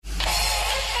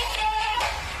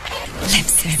Lip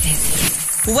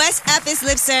service. What's up? It's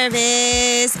Lip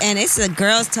Service, and it's a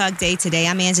girls' talk day today.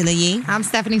 I'm Angela Yee. I'm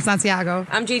Stephanie Santiago.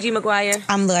 I'm Gigi McGuire.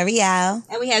 I'm L'Oreal.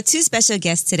 And we have two special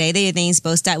guests today. Their names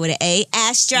both start with an A.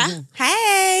 Astra.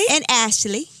 Hey. And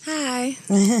Ashley. Hi.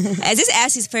 As this is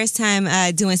Ashley's first time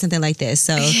doing something like this,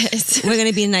 so Yes. we're going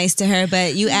to be nice to her.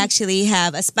 But you actually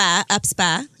have a spa, Up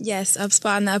Spa. Yes, Up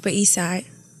Spa on the Upper East Side.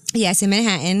 Yes, in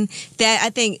Manhattan. That I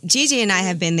think Gigi and I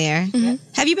have been there. Mm-hmm.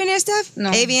 Have you been there, Steph? No.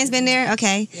 Avian's been there?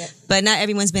 Okay. Yep. But not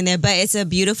everyone's been there. But it's a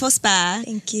beautiful spa.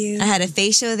 Thank you. I had a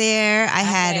facial there. I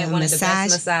had a one massage. of the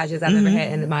best massages I've ever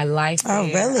had in my life. Oh,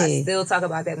 really? I still talk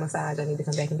about that massage. I need to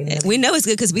come back and get another. We know it's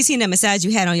good because we seen that massage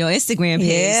you had on your Instagram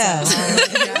page. Yeah.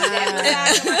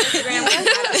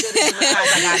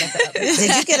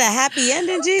 Did you get a happy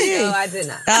ending, Gigi? No, I did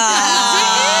not.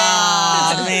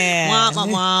 Oh, man. Womp,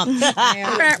 womp,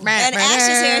 womp. And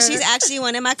Ashley's here. She's actually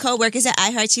one of my co-workers at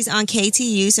iHeart. She's on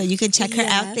KTU, so you can check her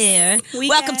out there.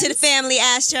 Welcome to the family,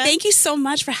 Astra. Thank you so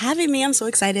much for having me. I'm so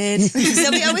excited. So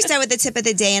we always start with the tip of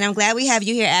the day, and I'm glad we have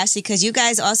you here, Ashley, because you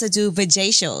guys also do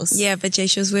vagacials. Yeah,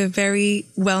 vagacials. We're very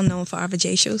well known for our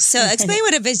vagacials. So explain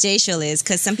what a vagacial is,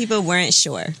 because some people weren't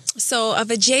sure. So a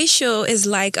vagacial is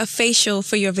like a facial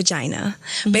for your vagina.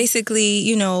 Mm-hmm. Basically,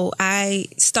 you know, I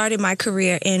started my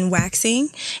career in waxing,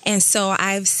 and so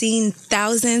I've seen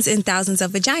thousands and thousands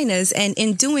of vaginas, and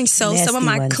in doing so, Nasty some of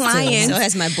my clients... So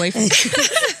has my boyfriend.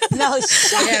 No,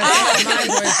 shut up. My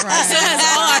boyfriend. So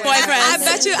has all our boyfriends. I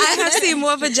bet you I have seen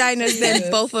more vaginas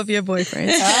than both of your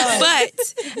boyfriends.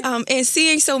 But in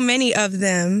seeing so many of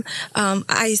them,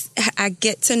 I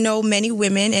get to know many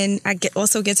women, and I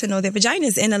also get to know their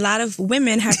vaginas. And a lot of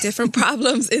women have different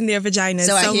problems in their vaginas.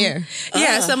 So I hear.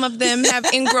 Yeah, some of them have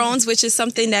ingrowns, which is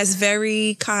something that's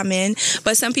very common.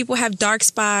 But some people have dark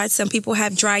spots. Some people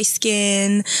have dry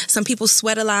skin. Some people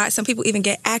sweat a lot. Some people even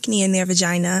get acne in their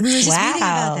vagina.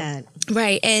 Wow.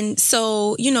 Right. And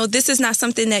so, you know, this is not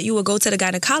something that you will go to the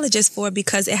gynecologist for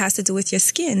because it has to do with your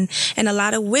skin. And a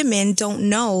lot of women don't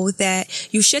know that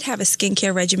you should have a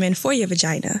skincare regimen for your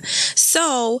vagina.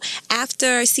 So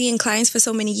after seeing clients for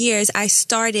so many years, I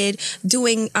started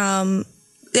doing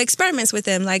experiments with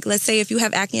them. Like, let's say if you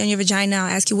have acne on your vagina, I'll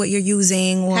ask you what you're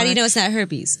using. Or, How do you know it's not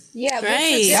herpes? Yeah, Right.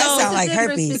 That what's sounds the like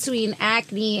difference herpes. between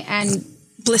acne and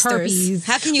blisters. herpes?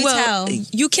 How can you tell?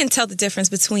 You can tell the difference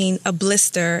between a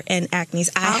blister and acne.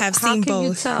 I have seen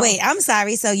both. Wait, I'm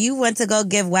sorry. So you went to go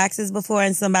give waxes before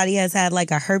and somebody has had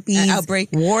like a herpes outbreak?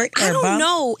 wart or I don't bump?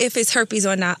 know if it's herpes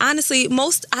or not. Honestly,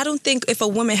 I don't think if a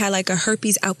woman had like a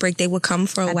herpes outbreak, they would come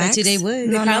for a I wax. bet you they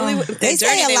would. They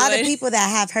say a lot of people that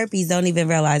have herpes don't even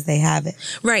realize they have it.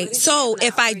 Right. So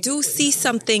if I do see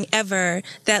something ever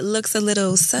that looks a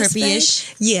little suspect,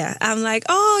 Herpes-ish? Yeah, I'm like,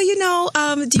 oh, you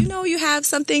know, do you know you have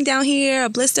something down here, a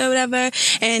blister or whatever?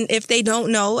 And if they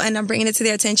don't know and I'm bringing it to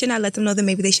their attention, I let them know that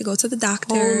maybe they should go to the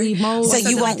doctor. Holy moly. So you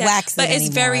something won't like that. wax it But it's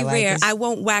anymore, very like rare. it's- I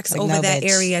won't wax like over no that bitch.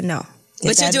 area, no.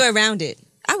 But you do around it.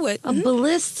 I would. A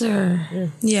blister.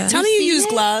 Yeah. Tell me you use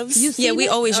gloves. Yeah, we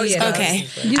always use gloves. Okay.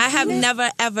 I have never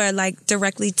ever like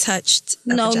directly touched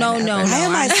a No. vagina ever. Why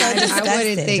am I so disgusted? I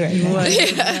wouldn't think right you now?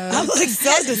 would. I'm like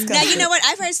so disgusted. Now, you know what?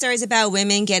 I've heard stories about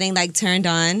women getting like turned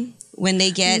on when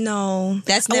they get... No,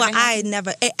 That's never well, I happened?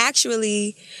 never. It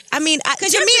actually, I mean, to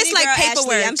Because me, you're a it's pretty like girl,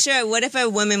 paperwork. Ashley. I'm sure, what if a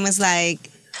woman was like...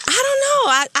 I don't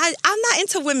know. I'm not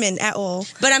into women at all.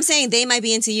 But I'm saying they might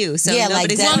be into you. So Yeah, like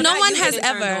nobody's... that. Well, no one You has getting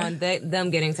turned ever. on, them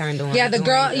getting turned on. Yeah, the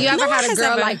girl, you ever No one had a has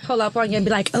girl ever. like pull up on you and be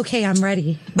like, okay, I'm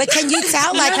ready. But can you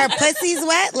tell like her pussy's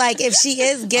wet? Like if she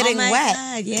is getting my wet,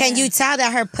 God, yeah. can you tell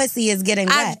that her pussy is getting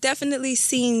I've wet? definitely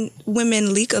seen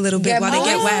women leak a little bit while they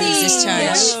get moisty. waxed.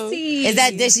 Discharge. Is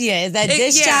that Is that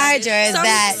discharge or is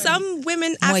that? Some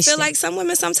women? I moisture? feel like some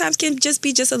women sometimes can just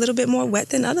be just a little bit more wet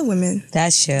than other women.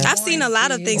 That's true. I've seen a lot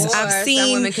of things. Or I've some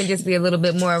seen. women can just be a little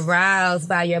bit more aroused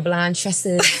by your blonde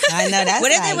tresses. I know that's.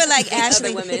 What if they right. were like,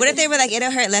 Ashley, women. what if they were like,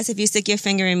 it'll hurt less if you stick your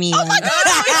finger in me? Oh my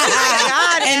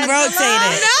and rotate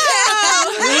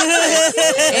it?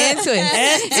 and twist.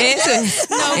 And twist.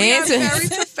 No, we And are twist. very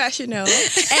professional.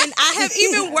 And I have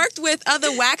even worked with other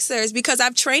waxers because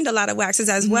I've trained a lot of waxers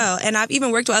as well. And I've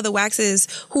even worked with other waxers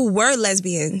who were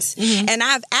lesbians. And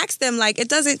I've asked them, like, it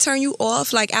doesn't turn you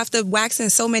off, like, after waxing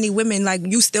so many women, like,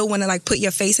 you still want to, like, put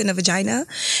your face in a vagina?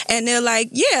 And they're like,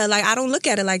 yeah, like, I don't look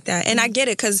at it like that. And I get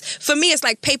it, because for me, it's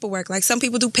like paperwork. Like, some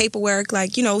people do paperwork.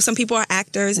 Like, you know, some people are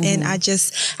actors. And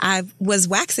I was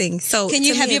waxing. So Have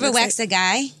you ever waxed a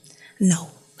guy? No.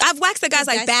 I've waxed the guy's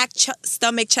like Guys- back,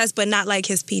 stomach, chest, but not like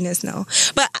his penis, no.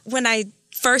 But when I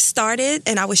first started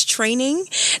and I was training,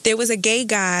 there was a gay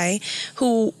guy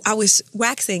who I was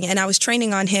waxing and I was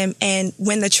training on him. And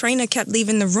when the trainer kept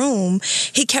leaving the room,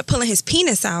 he kept pulling his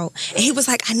penis out. And he was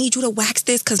like, I need you to wax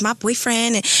this because my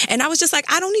boyfriend. And I was just like,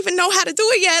 I don't even know how to do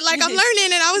it yet. Like, I'm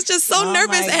learning. And I was just so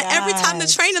nervous. And every time the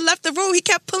trainer left the room, he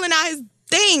kept pulling out his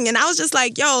thing. And I was just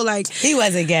like, yo, like. He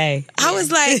wasn't gay. I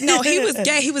was like, no, he was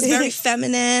gay. He was very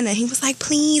feminine. And he was like,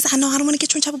 please, I know I don't want to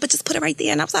get you in trouble, but just put it right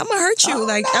there. And I was like, I'm going to hurt you.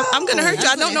 I'm going to hurt you.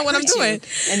 I don't know what I'm doing.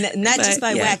 And not just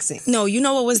by waxing. No, you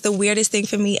know what was the weirdest thing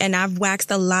for me? And I've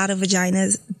waxed a lot of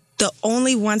vaginas. The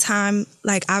only one time,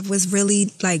 like, I was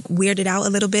really, like, weirded out a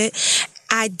little bit.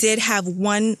 I did have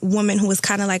one woman who was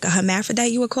kind of like a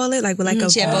hermaphrodite, you would call it, like with like a.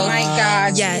 Oh my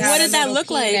God! Yes. What did that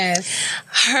look like?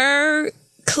 Her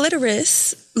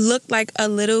clitoris looked like a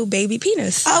little baby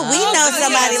penis. Oh, we know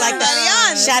somebody like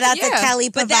that. Shout out to Kelly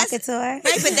But Provocateur. Right,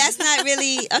 but that's not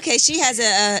really okay. She has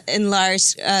a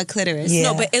enlarged clitoris. Yeah.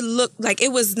 No, but it looked like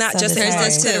it was not So just does her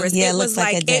hers. clitoris. Yeah, it it was looks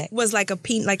like like a dick. it was like a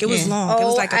penis. Like it was long. It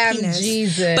was like a penis.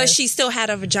 Jesus. But she still had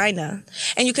a vagina,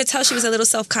 and you could tell she was a little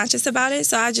self-conscious about it.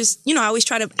 So I just, I always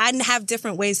try to. I have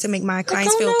different ways to make my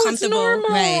clients feel comfortable.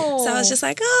 Right. So I was just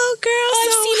like, oh, girl, so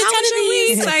how was your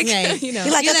week? Like, Right.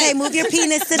 You're like, okay, move your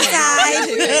penis to the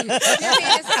side.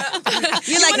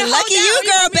 You're like, lucky you,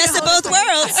 girl, best of both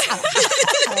worlds.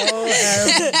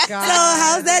 So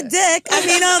how's that dick? I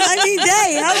mean,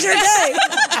 day. How's your day?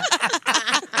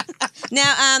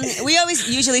 Now, we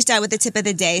always usually start with the tip of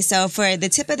the day. So for the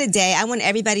tip of the day, I want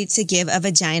everybody to give a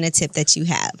vagina tip that you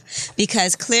have.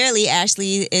 Because clearly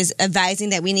Ashley is advising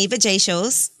that we need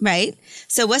vagacials, right?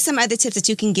 So what's some other tips that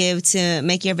you can give to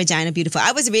make your vagina beautiful?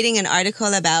 I was reading an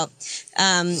article about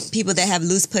people that have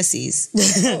loose pussies.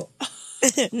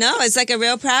 No, it's like a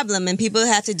real problem, and people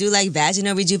have to do like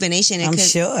vaginal rejuvenation. I'm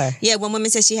sure. Yeah, one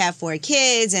woman says she had 4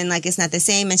 kids, and like it's not the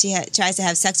same, and she tries to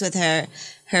have sex with her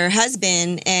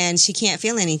husband, and she can't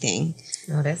feel anything.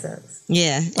 Oh, that sucks.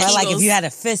 Yeah. Well, like if you had a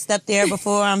fist up there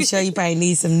before, I'm sure you probably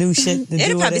need some new shit to do It'll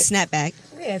with probably it. snap back.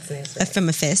 Yeah, it's From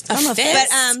a fist. From a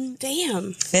fist? But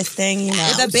damn. Fist thing,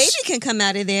 the baby can come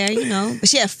out of there, But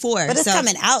she had 4. But it's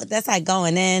coming out. That's like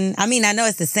going in. I mean, I know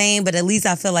it's the same, but at least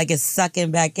I feel like it's sucking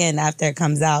back in after it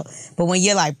comes out. But when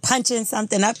you're like punching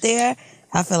something up there,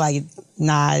 I feel like,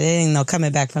 nah, there ain't no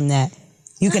coming back from that.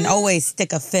 You can always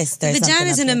stick a fist or something.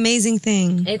 Vagina is an amazing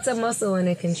thing. It's a muscle and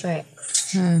it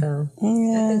contracts. So I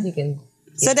think you can.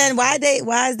 So then why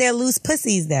is there loose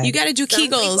pussies then? You got to do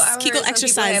Kegel Some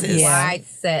exercises. people have wide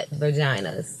set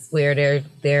vaginas where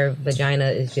their vagina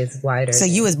is just wider. So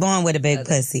you was born with a big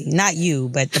pussy. Not you,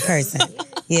 but the person.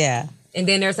 Yeah. And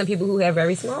then there are some people who have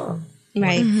very small.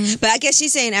 Right. But I guess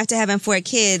she's saying after having 4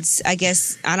 kids, I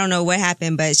guess, I don't know what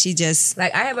happened, but she just...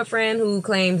 Like, I have a friend who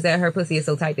claims that her pussy is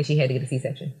so tight that she had to get a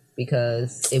C-section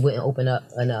because it wouldn't open up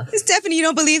enough. Stephanie, you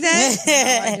don't believe that?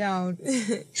 No, I don't.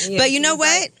 Yeah, but you know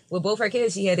what? Like, with both her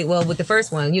kids, she had it. Well, with the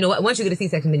first one, once you get a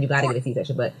C-section, then you got to get a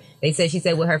C-section. But she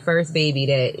said with her first baby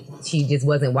that she just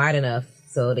wasn't wide enough.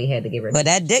 So they had to give her. But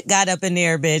that dick got up in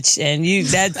there, bitch, and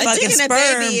that fucking dick and sperm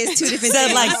a baby is 2 different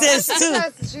things. like this too.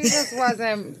 She just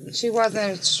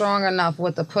wasn't strong enough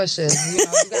with the pushes. You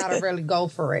gotta really go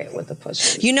for it with the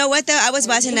pushes. You know what though? I was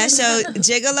watching that show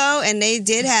Gigolo, and they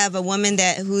did have a woman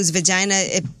whose vagina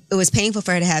it was painful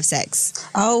for her to have sex.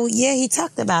 Oh yeah, he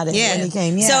talked about it when he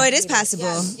came. Yeah, so it is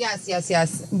possible.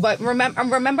 Yes. But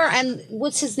remember, and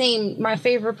what's his name? My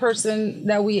favorite person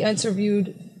that we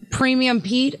interviewed. Premium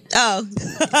Pete. Oh.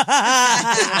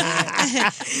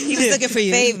 He was looking for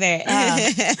you. Favorite.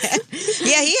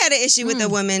 Yeah, he had an issue with a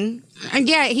woman. And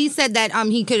yeah, he said that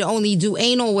he could only do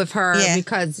anal with her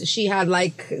because she had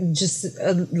just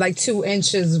 2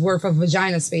 inches worth of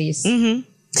vagina space. Mm-hmm.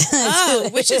 Oh,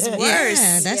 which is worse.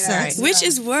 Yeah, that sucks. Which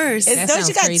is worse. Don't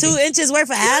you got crazy. 2 inches worth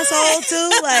of asshole too?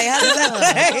 Like, how does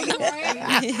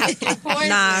that work?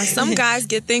 Nah, some guys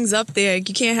get things up there.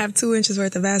 You can't have 2 inches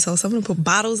worth of asshole. Some of them put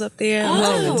bottles up there.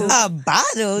 A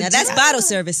bottle? Now that's bottle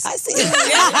service. I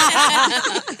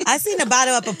seen a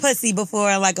bottle up a pussy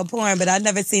before, like a porn, but I've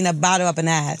never seen a bottle up an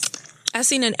ass. I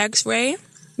seen an X-ray.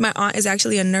 My aunt is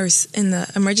actually a nurse in the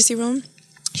emergency room.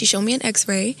 She showed me an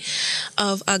X-ray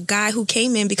of a guy who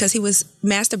came in because he was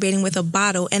masturbating with a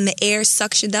bottle and the air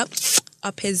suctioned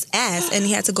up his ass and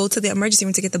he had to go to the emergency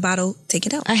room to get the bottle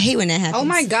taken out. I hate when that happens. Oh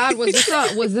my God, was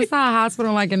this a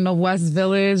hospital like in the West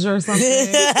Village or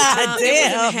something?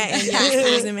 Damn.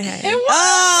 It was in Manhattan.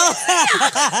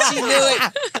 She knew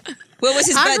it. What was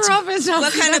his budget?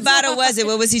 What kind of bottle was it?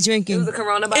 What was he drinking? It was a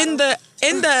Corona bottle. In the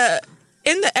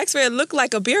in the X-ray, it looked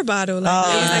like a beer bottle. Like,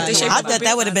 it was like the shape I of a thought beer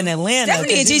that would have been Atlanta.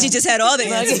 Stephanie and Gigi just had all the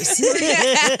answers.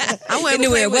 They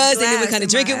knew where it was. They knew what kind of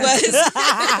drink it was.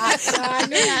 I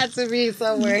knew it had to be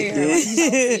somewhere here.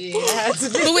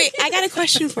 But wait, I got a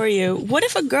question for you. What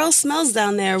if a girl smells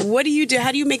down there? What do you do?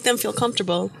 How do you make them feel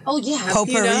comfortable? Oh yeah.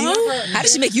 Potpourri. You know? How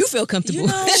does she make you feel comfortable?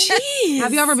 Jeez.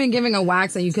 Have you ever been giving a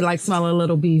wax and you could like smell a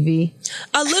little BV?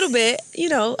 A little bit,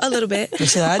 a little bit.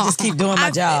 Shit, I just keep doing my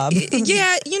job.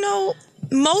 Yeah,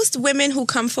 most women who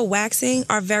come for waxing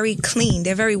are very clean.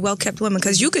 They're very well-kept women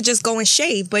because you could just go and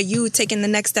shave, but you taking the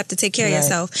next step to take care of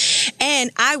yourself.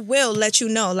 And I will let you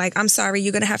know, like, I'm sorry,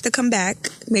 you're going to have to come back.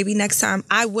 Maybe next time.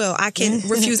 I will. I can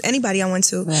refuse anybody I want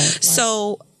to. Right.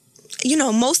 So,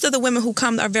 most of the women who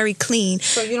come are very clean.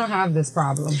 So you don't have this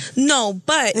problem? No,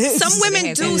 but some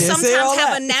women do sometimes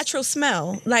have a natural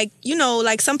smell. Like,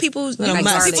 like some people just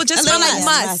smell like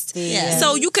musk. Yeah.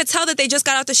 So you could tell that they just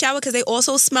got out the shower because they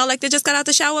also smell like they just got out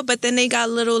the shower, but then they got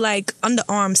a little like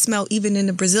underarm smell even in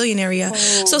the Brazilian area.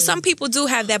 Oh. So some people do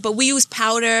have that, but we use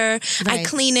powder. Right. I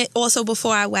clean it also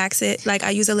before I wax it. Like I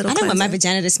use a little I don't want cleanser. my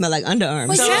vagina to smell like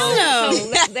underarms. So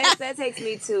that takes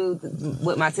me to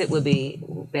what my tip would be,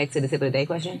 back to the tip of the day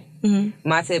question. Mm-hmm.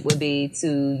 My tip would be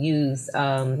to use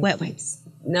wet wipes.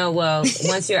 No, well,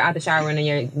 once you're out the shower and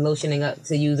you're lotioning up,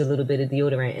 to use a little bit of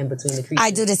deodorant in between the creases.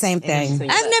 I do the same thing. I've never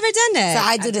done that. So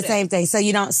I do the same thing. So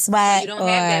you don't sweat. You don't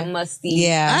have that musty.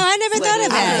 Yeah. Oh, I never thought of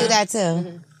that. I do that too.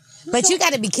 Mm-hmm. But you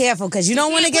got to be careful because you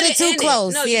don't want to get it too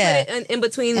close. No, you put it in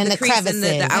between the crevices,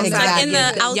 the outside, exactly. in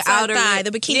the outside thigh,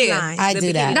 the bikini line. I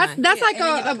do that. That's like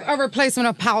a replacement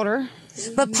of powder.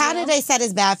 But powder, they said,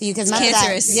 is bad for you because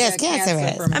cancerous. Yes,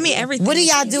 cancerous. I mean, everything. What do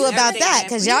y'all do about that?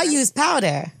 Because y'all use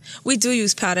powder. We do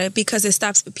use powder because it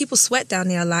stops people sweat down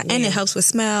there a lot, and it helps with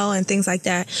smell and things like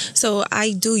that. So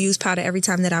I do use powder every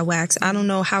time that I wax. I don't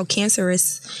know how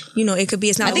cancerous, it could be.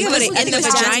 It's not. I think it was in the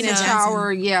vagina.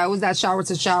 Shower. Yeah, it was that shower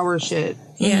to shower shit.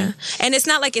 Yeah. And it's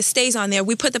not like it stays on there.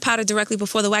 We put the powder directly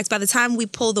before the wax. By the time we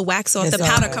pull the wax off, the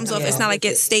powder comes off. It's not like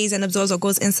it stays and absorbs or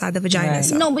goes inside the vagina. Right.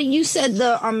 So. No, but you said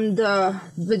the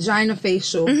vagina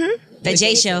facial. Mm-hmm. The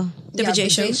J show. The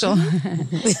vajacial.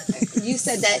 You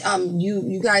said that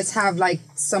you guys have like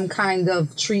some kind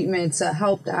of treatment to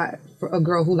help that for a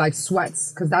girl who like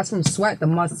sweats, because that's from sweat, the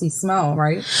musty smell,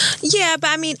 right? Yeah,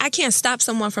 but I mean, I can't stop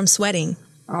someone from sweating.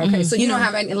 Okay, so you don't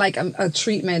have any like a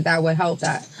treatment that would help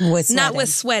that? Not with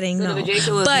sweating, so no. The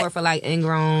vajacial is more for like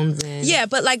ingrowns and... Yeah,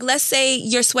 but like let's say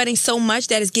you're sweating so much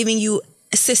that it's giving you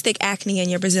cystic acne in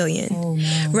your Brazilian. Oh,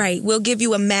 no. Right. We'll give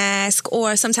you a mask,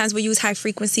 or sometimes we use high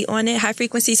frequency on it. High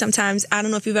frequency sometimes, I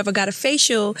don't know if you've ever got a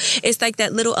facial, it's like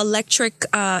that little electric,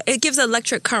 it gives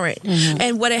electric current. Mm-hmm.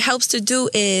 And what it helps to do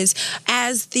is,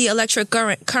 as the electric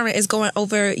current is going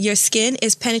over your skin,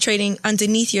 is penetrating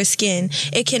underneath your skin,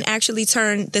 it can actually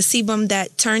turn the sebum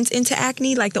that turns into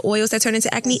acne, like the oils that turn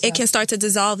into acne, it can start to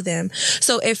dissolve them.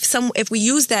 So if we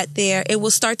use that there, it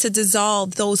will start to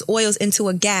dissolve those oils into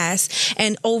a gas.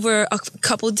 And over a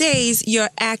couple days, your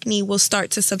acne will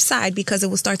start to subside because it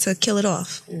will start to kill it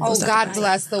off. Oh, God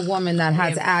bless the woman that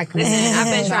has acne. Listen, I've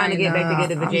been trying to get back to get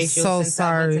the vajacial so since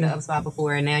sorry. I went to the up spot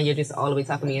before, and now you're just all the way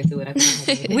talking me into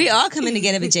it. We all coming to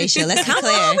get a vajacial. Let's be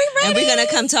clear. And we're going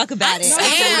to come talk about it.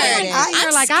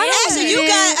 You're like, I don't so you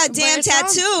got a damn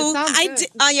tattoo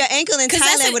on your ankle in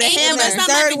Thailand with a hammer. That's not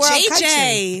Third my world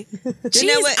JJ. You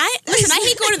know what? Listen, I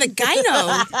hate going to the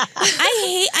gyno.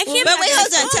 I can't. But wait,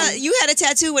 hold on. You had a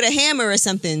tattoo with a hammer or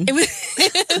something.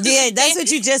 Yeah, that's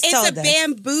what you just told us. It's a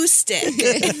bamboo stick.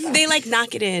 They like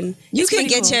knock it in. You can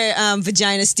get your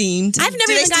vagina steamed. I've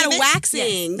never even got a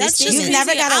waxing. That's just You've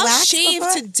never got a I'll wax shave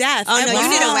before? to death. Oh, no, I you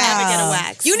need a will wax. never get a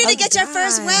wax. You need to get your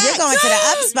first wax. You're going to the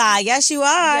up spa. Yes, you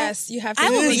are. Yes, you have to.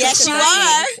 Yes, you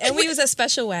are. And we use a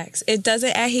special wax. It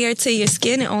doesn't adhere to your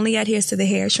skin. It only adheres to the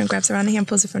hair. Shrink wraps around the hair and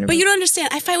pulls it from the root. But you don't understand.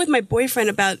 I fight with my boyfriend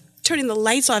about turning the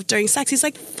lights off during sex. He's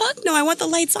like, fuck no, I want the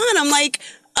lights on. I'm like,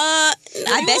 I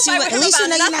bet you would. At least you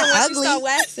know you're not ugly.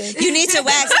 You need to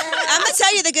wax. I'm going to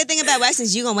tell you the good thing about waxing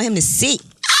is you're going to want him to see.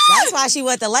 That's why she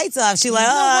want the lights off. She like,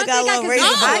 I got a little razor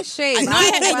bump. I shave.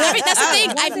 that's the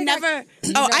thing.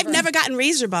 I've never gotten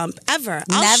razor bump ever.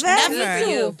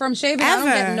 Never. From shaving, I don't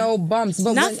get no bumps.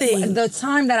 But Nothing. The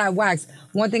time that I wax,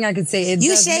 one thing I could say,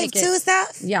 You shave too,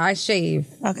 stuff? Yeah, I shave.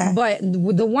 Okay. But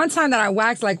the one time that I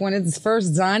wax, like when it's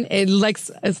first done,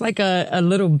 it's like a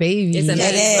little baby. It's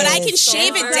amazing. It is. But I can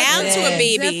shave it down to a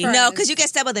baby. No, because you get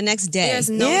stubble the next day. There's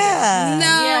no.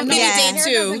 No, maybe Yeah. day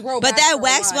two. But that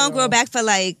wax won't grow back for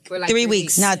like 3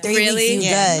 weeks. No, 3 Really? weeks, you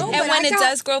Yeah. good. And when it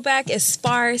does grow back, it's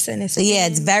sparse and it's Yeah,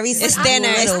 it's very It's thinner.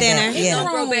 It's thinner. Yeah.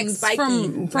 Grow back spiky.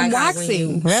 From like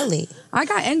waxing. Really? I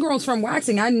got ingrowns from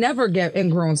waxing. I never get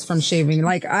ingrowns from shaving.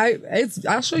 Like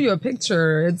I'll show you a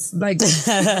picture. It's like Just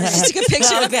took a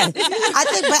picture. Okay.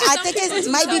 I think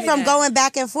it might be from going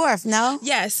back and forth, no?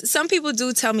 Yes, some people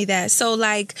do tell me that. So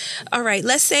like, all right,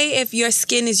 let's say if your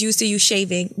skin is used to you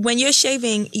shaving. When you're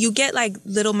shaving, you get like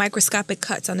little microscopic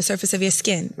cuts on the surface of your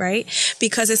skin, right?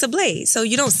 Because it's a blade. So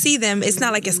you don't see them. It's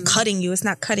not like it's cutting you. It's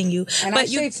not cutting you. and but I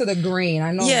shave to the grain.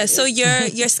 I know. Yeah, so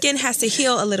your skin has to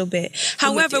heal a little bit.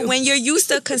 However, when you're used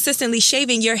to consistently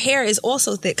shaving, your hair is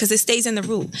also thick because it stays in the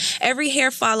root. Every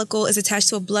hair follicle is attached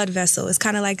to a blood vessel. It's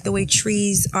kind of like the way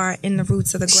trees are in the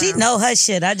roots of the ground. She know her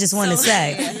shit. I just want to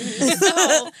say.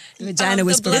 Vagina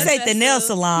whisperer. This ain't the nail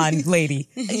salon lady.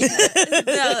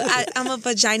 I'm a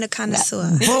vagina connoisseur.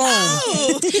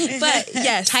 Boom. But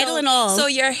yes, Title and all. So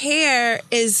your hair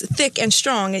is thick and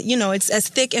strong. You know, it's as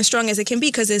thick and strong as it can be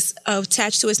because it's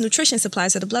attached to its nutrition supply,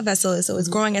 so the blood vessel is. So it's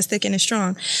growing as thick and as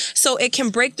strong. So it can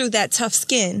break through that tough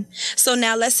skin. So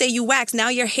now let's say you wax. Now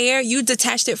your hair, you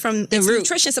detached it from its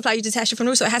nutrition supply. You detached it from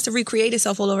the root, so it has to recreate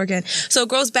itself all over again. So it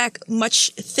grows back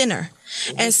much thinner.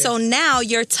 And so now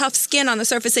your tough skin on the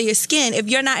surface of your skin, if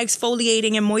you're not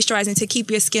exfoliating and moisturizing to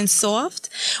keep your skin soft,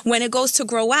 when it goes to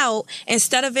grow out,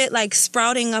 instead of it like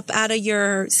sprouting up out of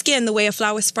your skin the way a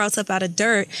flower sprouts up out of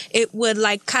dirt, it would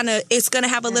like kind of, it's going to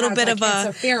have a little bit of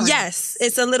a, yes,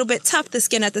 it's a little bit tough, the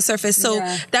skin at the surface. So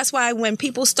that's why when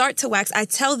people start to wax, I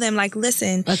tell them like,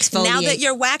 listen, now that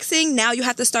you're waxing, now you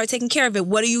have to start taking care of it.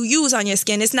 What do you use on your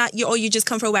skin? It's not, you just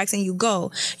come for wax and you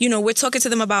go. You know, we're talking to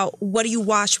them about what do you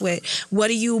wash with? What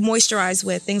do you moisturize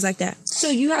with? Things like that. So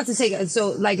you have to take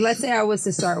so like let's say I was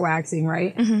to start waxing,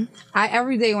 right? I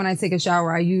every day when I take a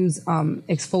shower I use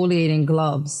exfoliating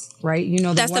gloves, right? You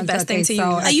know, that's the best thing to use.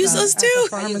 I use those too.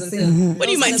 What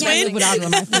do you mind, twin? Without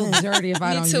them, I feel dirty if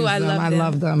I don't use them. I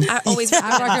love them. I always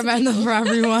I recommend them for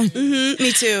everyone.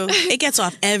 Me too. It gets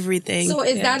off everything. So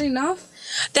is that enough?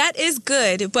 That is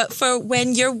good, but for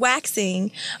when you're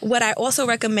waxing, what I also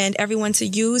recommend everyone to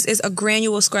use is a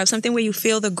granule scrub, something where you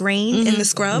feel the grain in the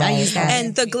scrub. I use that.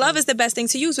 And the glove is the best thing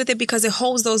to use with it because it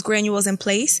holds those granules in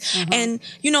place. And,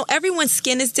 you know, everyone's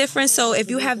skin is different, so if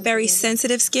you have very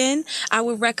sensitive skin, I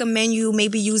would recommend you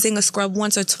maybe using a scrub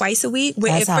once or twice a week.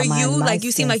 Where if for you, like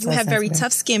you seem like you have very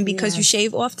tough skin because you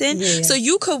shave often. So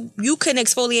you can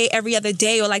exfoliate every other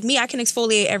day, or like me, I can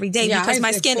exfoliate every day because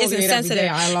my skin isn't sensitive.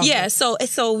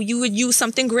 So you would use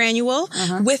something granule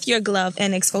with your glove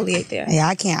and exfoliate there. Yeah,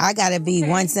 I can't. I gotta be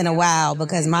once in a while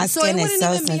because my skin is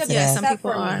so sensitive. Yeah, some people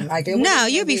are. Like, No,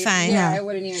 you'll be fine. Yeah, it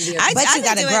wouldn't even be. But you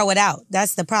gotta grow it out.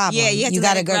 That's the problem. Yeah, you have to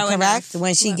gotta let it grow correct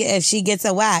when if she gets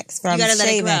a wax from gotta let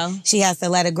it grow. shaving, she has to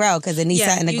let it grow because it needs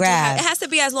something to grab. It has to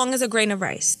be as long as a grain of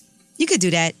rice. You could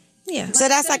do that. Yeah. So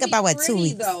that's like about 2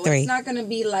 weeks, though. 3. It's not gonna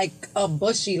be like a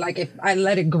bushy, like if I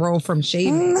let it grow from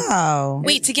shaving. No.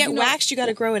 Wait, to get waxed, you got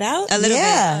to grow it out? A little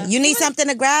bit. You need something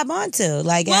to grab onto.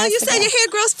 Like, Well, you said your hair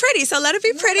grows pretty, so let it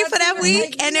be pretty for that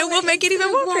week, and it will make it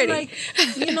even more pretty. Like,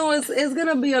 you know, it's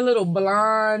gonna be a little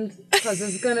blonde because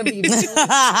it's gonna be. Is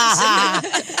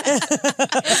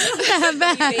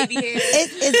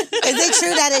it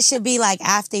true that it should be like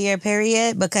after your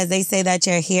period because they say that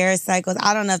your hair cycles?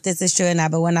 I don't know if this is true or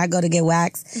not, but when I go to get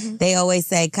waxed, they always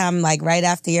say come like right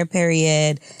after your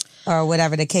period or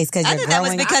whatever the case because I you're thought that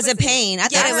growing. was because of pain. I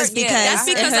thought it was because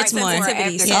it hurts more.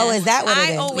 Oh, is that what it is?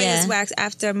 I always wax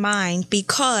after mine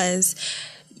because,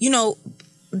 you know,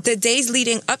 the days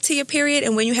leading up to your period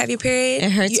and when you have your period,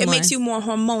 It hurts it more. makes you more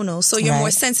hormonal. So you're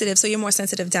more sensitive. So you're more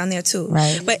sensitive down there too.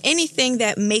 Right. But anything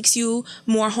that makes you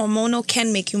more hormonal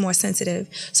can make you more sensitive.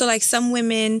 So like some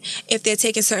women, if they're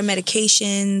taking certain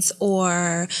medications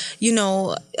or, you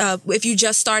know, if you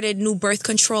just started new birth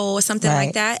control or something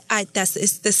like that,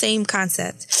 it's the same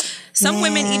concept. Some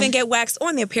women even get waxed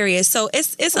on their period, so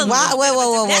it's a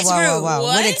Whoa. That's rude.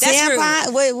 With a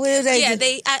tampon? What do they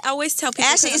do? I always tell people.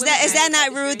 Ashley, is that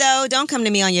not rude though? Don't come to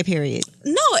me on your period.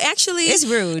 No, actually, It's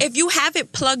rude. If you have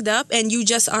it plugged up and you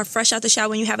just are fresh out the shower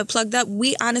when you have it plugged up,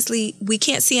 we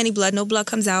can't see any blood. No blood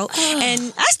comes out,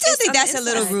 and I still think that's a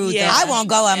little rude. Yeah. Though. I won't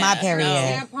go on my period.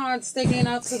 Tampon sticking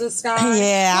up to the sky.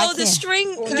 Yeah, well, the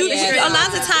string. A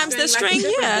lot of times the string.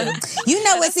 Yeah. You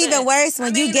know what's even worse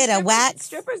when you get a wax?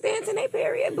 Strippers dancing their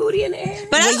period, booty in the air.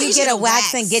 But When you get a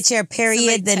wax and get your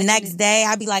period the next day,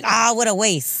 I'd be like, what a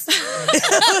waste.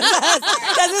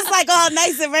 Because it's like all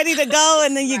nice and ready to go,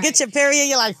 and then you get your period,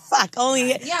 you're like, fuck,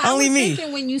 only I was me.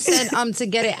 thinking when you said to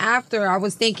get it after, I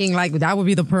was thinking like that would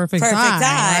be the perfect time. Right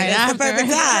That's the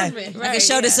perfect time. I can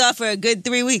show this off for a good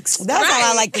 3 weeks. That's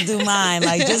how I like to do mine.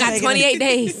 Like just Got 28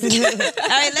 days. All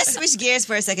right, let's switch gears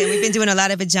for a second. We've been doing a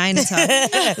lot of vagina talk.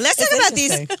 Let's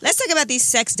talk about these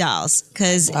sex dolls,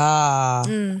 because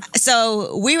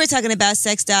so we were talking about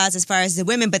sex dolls as far as the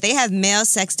women, but they have male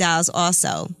sex dolls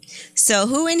also. So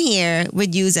who in here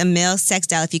would use a male sex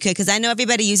doll if you could? Because I know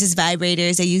everybody uses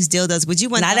vibrators, they use dildos. Would you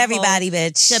want not the everybody, whole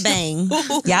bitch. shebang?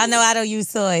 Y'all know I don't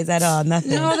use toys at all.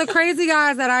 Nothing. No, the crazy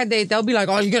guys that I date, they'll be like,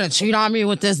 "Oh, you're gonna cheat on me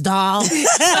with this doll?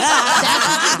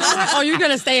 Oh, you're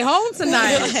gonna stay home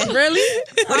tonight? Really?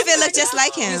 What if it looked just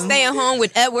like him? Staying home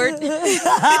with Edward. What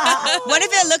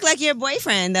if it looked like your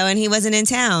boyfriend though, and he wasn't in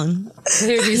town?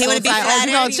 He would be He would be like, "Oh,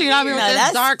 you gonna cheat on me with this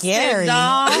that's dark scary. skin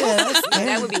doll?"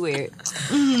 That would be weird.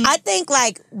 I think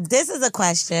like this is a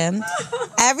question.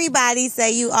 Everybody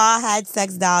say you all had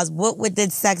sex dolls. What would the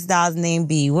sex doll's name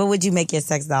be? What would you make your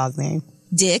sex doll's name?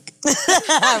 Dick. Richard.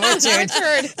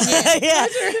 Yeah.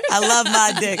 I love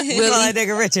my dick. We call that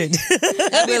nigga Richard.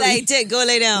 I'd be like, Dick, go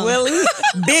lay down. Willie.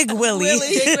 Big Willie.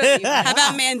 How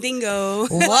about Mandingo?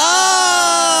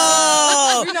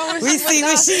 Whoa! We see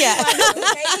where she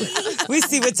at. We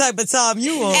see what type of Tom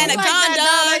you on. And a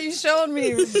condom. You showed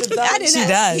me. She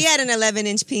does. He had an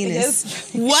 11-inch penis.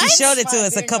 What? She showed it to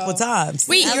us a couple times.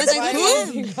 Wait, I you're was like,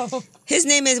 who? His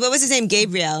name is, what was his name?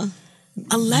 Gabriel.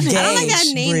 11. I don't like that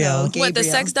name though. Gabriel. What, the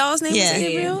Gabriel. sex doll's name Yeah. is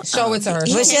Gabriel? Show it to her. What's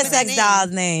your Remember sex the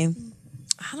doll's name?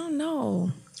 I don't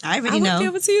know. I I already wouldn't be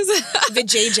know. able to use it. The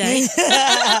JJ.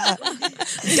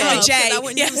 The J. I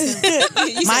wouldn't use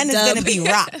it. Mine is going to be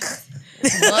Rock.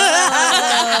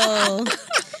 Whoa.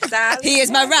 He is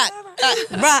my rock.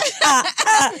 Rock.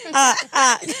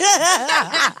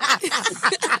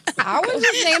 I would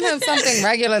just name him something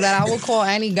regular that I would call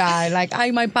any guy. Like,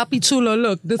 "Ay, my papi chulo,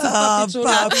 look. This is papi chulo.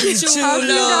 Papi I'll see you guys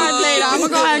chulo. later. I'm going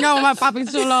to go hang out with my papi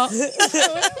chulo."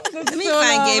 Let me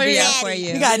find Gabriel for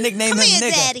you. You got to nickname him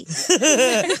nigga. Daddy.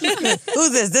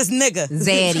 Who's this? This nigga.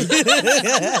 Zaddy.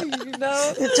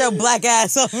 Get your black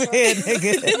ass over here,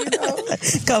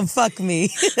 nigga. Come fuck me.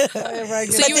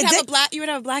 So you would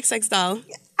have a black sex doll.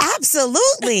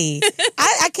 Absolutely.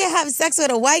 I can't have sex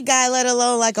with a white guy, let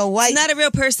alone like a white. Not a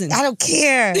real person. I don't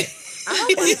care. I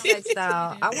don't want a sex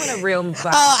doll. I want a real body.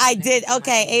 Oh, I did.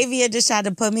 Okay, Avia just tried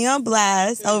to put me on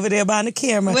blast over there behind the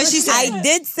camera. What'd she say? I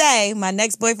did say my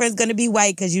next boyfriend's going to be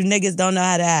white because you niggas don't know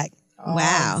how to act.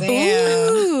 Wow.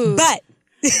 Ooh. But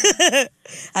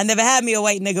I never had me a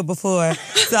white nigga before,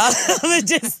 so I'm gonna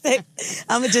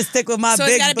just stick with my So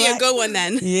big it's got to be black. a good one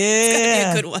then.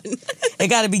 Yeah, Be a good one. it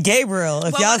got to be Gabriel.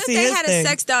 If Well, y'all what if see they his had thing, a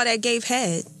sex doll that gave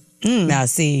head? now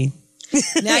see.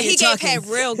 Now He you're gave talking. head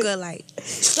real good, like.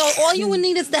 So all you would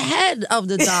need is the head of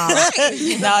the doll. No,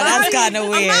 that's kind of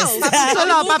weird.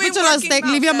 Papi chulo steak.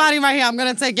 Leave your body right here. I'm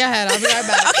going to take your head. I'll be right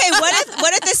back. Okay,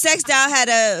 what if the sex doll had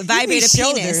a vibrator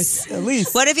Shoulders, penis? at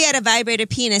least. What if he had a vibrator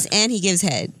penis and he gives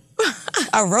head?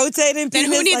 A rotating Then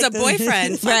penis. who needs like a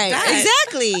boyfriend? Fuck Right. that.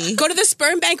 Exactly. Go to the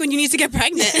sperm bank when you need to get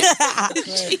pregnant.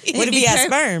 What if he has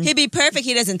sperm? He'd be perfect.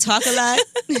 He doesn't talk a lot.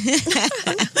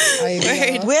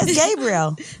 Where's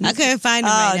Gabriel? I couldn't find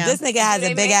him Oh, right now. this nigga has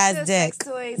a big ass dick.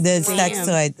 The sex Damn.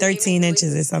 toy, 13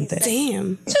 inches or something.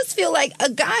 Damn. I just feel like a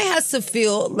guy has to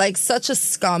feel like such a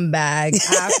scumbag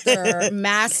after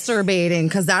masturbating,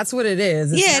 because that's what it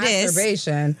is. It's Yeah, it is.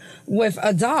 masturbation with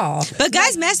a doll. But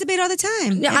guys masturbate all the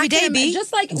time. Yeah, Every I day, can B.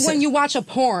 just like when you watch a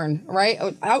porn, right?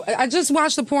 I just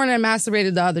watched the porn and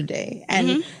masturbated the other day,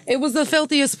 and it was the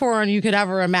filthiest porn you could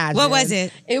ever imagine. What was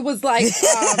it? It was like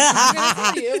I'm gonna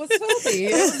tell you, it was filthy.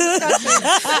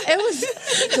 It was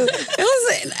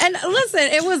disgusting. And listen,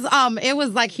 it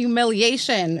was like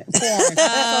humiliation porn. So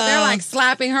they're like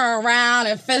slapping her around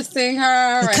and fisting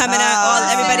her, and Coming out, all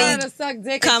everybody her to suck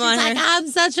dick. come and she's on like, her. "I'm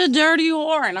such a dirty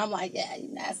whore," and I'm like, "Yeah, you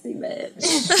nasty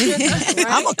bitch."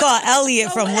 I'm gonna call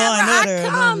Elliot from Law and Order. I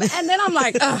come, and then I'm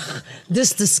like, ugh,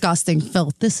 this disgusting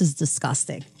filth. This is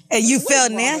disgusting. And you feel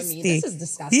What's wrong with me? nasty. This is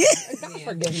disgusting. Yeah. God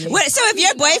forgive me. What, so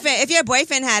if your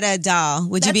boyfriend had a doll,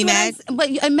 would you be mad? But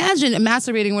imagine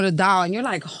masturbating with a doll and you're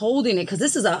like holding it, because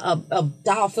this is a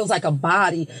doll, feels like a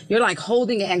body. You're like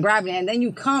holding it and grabbing it, and then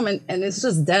you come and it's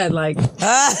just dead. Like,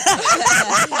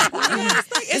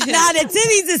 Nah, the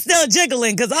titties is still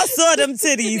jiggling because I saw them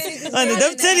titties.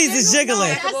 Them titties is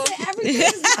jiggling.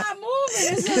 everything's not moving.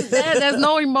 It's just dead. There's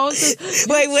no emotion.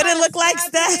 Wait, what it look like,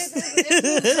 Steph?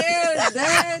 It's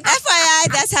dead.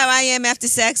 FYI, that's how I am after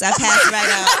sex. I pass right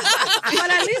out. But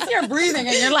at least you're breathing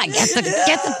and you're like, get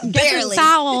the Barely.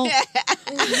 towel.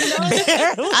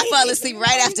 I fall asleep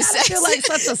right after I sex. feel like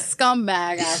such a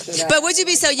scumbag after that. But would you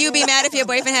be you'd be mad if your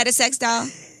boyfriend had a sex doll?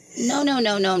 No. So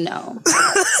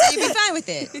you'd be fine with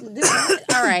it.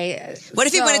 All right. What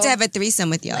if he wanted to have a threesome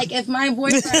with y'all? Like if my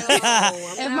boyfriend,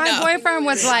 if my boyfriend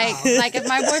was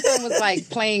like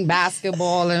playing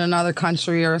basketball in another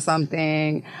country or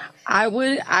something, I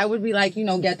would be like,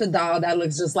 get the doll that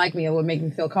looks just like me. It would make me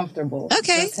feel comfortable.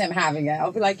 Okay. Just him having it.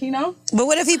 I'll be like, But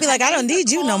what if he'd be like, I don't need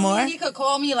you no more? He could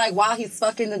call me like while he's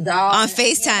fucking the doll. On and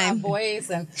hear FaceTime. my voice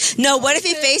and No, what if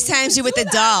he FaceTimes you with the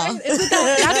doll?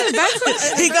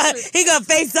 He gonna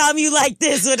FaceTime you like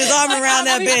this with his arm around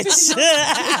that bitch.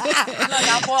 like,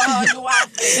 I bought her a new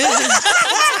outfit.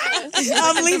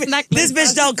 I'm leaving. This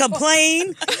bitch don't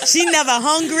complain. She never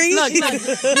hungry. Look, you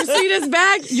see this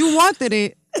bag? You wanted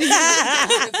it.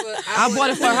 I bought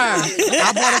it for her.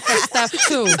 I bought it for Steph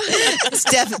too.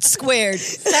 Steph squared.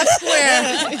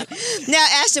 Now,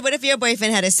 Astra, what if your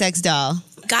boyfriend had a sex doll?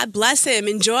 God bless him.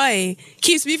 Enjoy.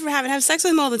 Keeps me from having to have sex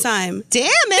with him all the time. Damn,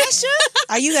 Astra.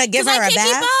 Are you gonna give her a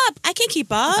bath? I can't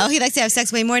keep up. Oh, he likes to have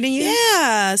sex way more than you?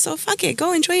 Yeah. So fuck it.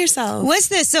 Go enjoy yourself. What's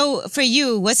this? So for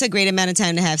you, what's a great amount of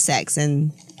time to have sex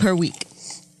per week?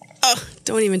 Oh,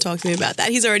 don't even talk to me about that.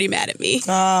 He's already mad at me.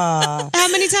 Ah. How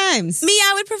many times? Me,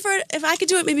 I would prefer, if I could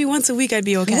do it maybe once a week, I'd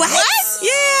be okay. What? Yeah.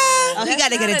 Oh, he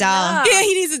got to get a doll. Yeah,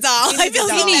 he needs a doll. I feel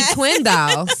He needs twin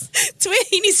dolls.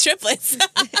 He needs triplets.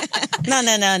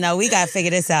 No. We gotta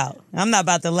figure this out. I'm not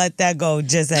about to let that go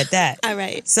just at that. All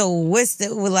right. So what's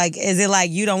is it like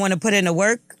you don't want to put in the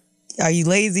work? Are you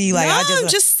lazy? Like No, I I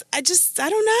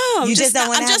don't know. You just don't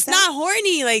wanna I'm have just sex? not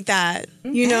horny like that.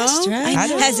 You know? Astra. I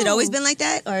know. Has it always been like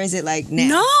that? Or is it like now?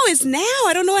 No, it's now.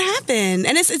 I don't know what happened.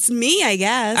 And it's me, I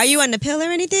guess. Are you on the pill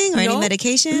or anything? Or any Nope.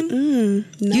 medication?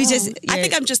 No. You just- I you're-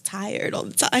 think I'm just tired all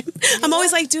the time. I'm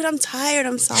always like, dude, I'm tired.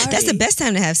 I'm sorry. That's the best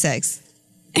time to have sex.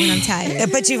 When I'm tired.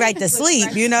 It put you right to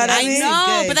sleep. You know what I I mean? know,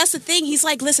 Good. but that's the thing. He's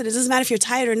like, listen, it doesn't matter if you're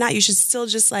tired or not. You should still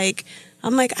just like,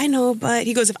 I'm like, I know, but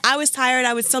he goes, if I was tired,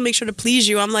 I would still make sure to please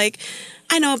you. I'm like,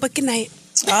 I know, but good night.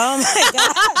 Oh my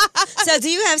God. So do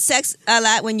you have sex a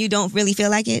lot when you don't really feel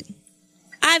like it?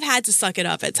 I've had to suck it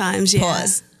up at times. Yeah.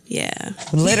 Pause. Yeah.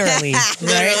 Literally.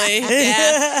 Literally.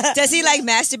 Yeah. Does he like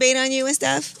masturbate on you and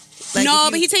stuff? Like no, if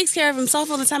you- but he takes care of himself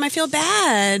all the time. I feel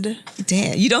bad.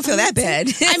 Damn, you don't feel that bad.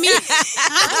 I mean,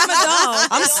 I'm a doll.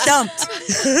 I'm stumped.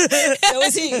 So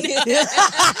is he.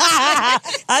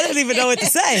 I don't even know what to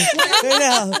say. You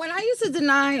know. When I used to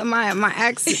deny my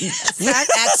ex sex,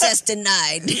 Access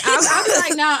denied. I'll be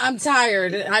like, "Nah, I'm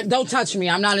tired. Don't touch me.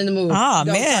 I'm not in the mood. Oh,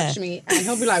 don't man. touch me." And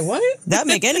he'll be like, "What?" That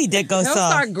make any dick go He'll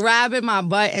soft. start grabbing my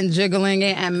butt and jiggling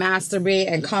it and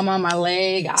masturbate and come on my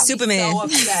leg. I'll Superman.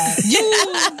 Be so upset.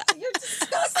 You're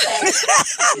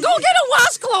disgusting. Go get a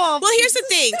washcloth. Well, here's the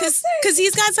thing, because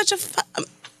he's got such a.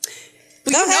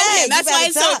 Go you know ahead, him. That's you why better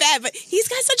it's so talk. bad. But he's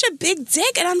got such a big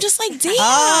dick, and I'm just like, damn.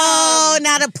 Oh,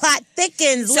 now the plot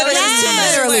thickens. So it's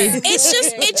Yes. literally.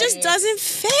 It just doesn't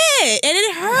fit, and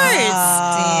it hurts.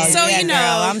 Oh, So, yeah, you know,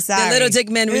 girl, I'm sorry. The little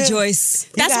dick men rejoice.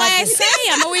 That's got why I this. say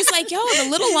I'm always like, yo, the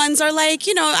little ones are like,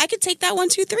 I could take that 1,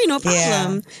 2, 3, no problem.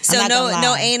 Yeah. So I'm not gonna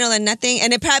no lie. anal or nothing,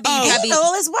 and it probably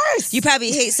Anal is worse. you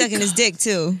probably hate sucking his dick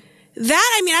too.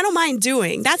 That I don't mind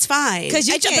doing. That's fine. 'Cause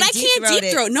you can't but I can't deep-throat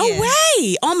deep throat. it. No Yeah.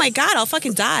 way. Oh my God, I'll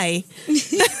fucking die.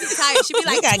 Tired. She'd be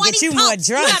We gotta get you more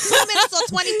drunk. 2 minutes or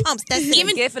 20 pumps. That's it.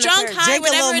 Even gift and a drunk, curve. high, Drink a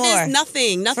whatever little it more. is,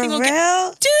 nothing For will real?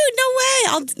 get. Dude, no way.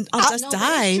 I'll just No, but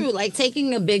die. it's true. Like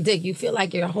taking a big dick, you feel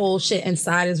like your whole shit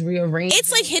inside is rearranged. It's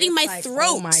like hitting my Like, throat.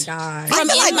 Oh my God. I feel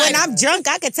like in when my- I'm drunk,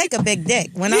 I could take a big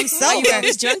dick. When I'm sober,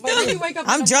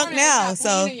 I'm drunk now.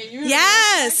 So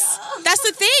Yes, that's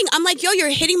the thing. I'm like, yo, you're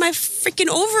hitting my freaking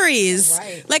ovaries.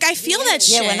 Right. Like I feel that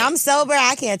shit. yeah, when I'm sober,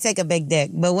 I can't take a big dick.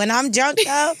 But when I'm drunk,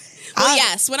 though, Well,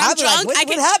 yes, when I'm I'll be like, drunk, what, I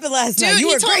can. what happened last Dude, night? You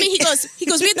he were told great. me he goes.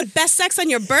 We had the best sex on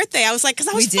your birthday. I was like, because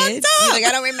I was We did. fucked up. You're like,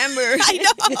 I don't remember. I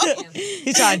know.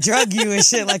 He trying to drug you and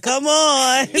shit. Like, come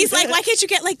on. He's like, why can't you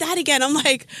get like that again? I'm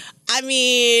like, I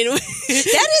mean,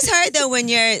 That is hard though when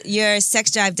your sex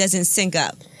drive doesn't sync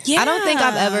up. yeah. I don't think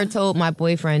I've ever told my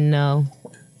boyfriend no.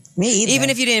 Me either. Even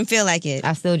if you didn't feel like it.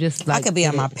 I still just I like could be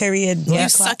on my period. You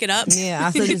suck it up. Yeah,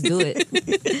 I still just do it.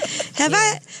 Have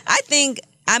I think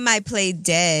I might play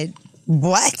dead.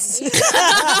 What?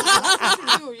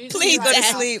 Please go to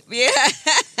sleep. Yeah.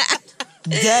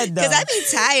 Dead though. Because I be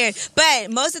tired.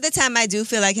 But most of the time I do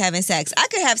feel like having sex. I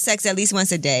could have sex at least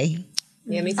once a day.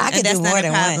 Yeah, me too. I could That's do not more a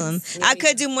than problem. once. I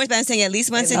could do more, but I'm saying at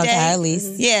least once a Okay, day. at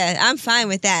least. Yeah, I'm fine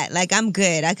with that. Like, I'm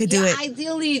good. I could do it.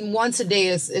 Ideally, once a day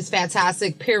is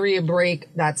fantastic. Period break.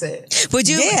 That's it. Would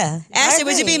you, Yeah, I Ashley,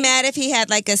 would you agree. be mad if he had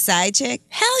like a side chick?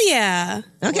 Hell yeah.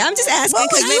 Okay, I'm just asking. Well,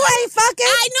 'cause you maybe- ain't fucking.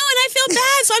 I know, and I feel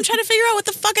bad, so I'm trying to figure out what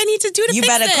the fuck I need to do to You fix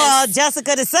better this. call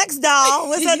Jessica the sex doll.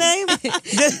 What's her name?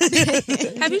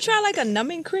 Have you tried like a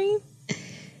numbing cream?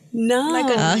 No.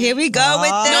 Oh, here we go with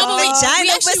the No, but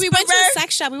vagina we went to a whisperer.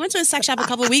 sex shop. We went to a sex shop a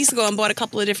couple of weeks ago and bought a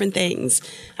couple of different things.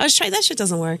 I was trying. That shit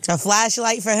doesn't work. A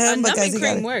flashlight for him A because numbing he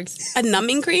cream got works. A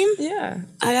numbing cream? Yeah.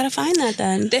 I gotta find that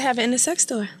then. They have it in the sex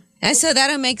store. And so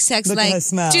that'll make sex Look at her like.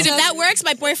 smile. Dude, if that works,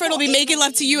 my boyfriend will be making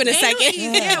love to you in a second.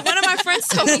 Yeah, one of my friends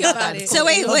told me about it. So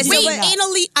wait, Wait, what?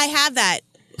 anally, I have that.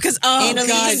 Because, oh, Anally,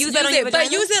 God. Use that on your But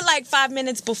vagina? use it like 5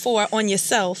 minutes before on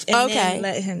yourself, and Okay. then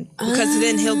let him, because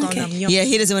then he'll go numb. Yeah,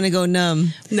 he doesn't want to go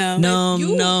numb. No. Numb, If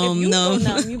you numb, go numb.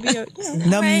 numb, you be a,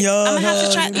 Numb Right. your I'm gonna have to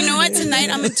hug. try. You know what?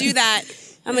 Tonight, I'm gonna do that.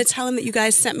 I'm gonna tell him that you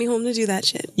guys sent me home to do that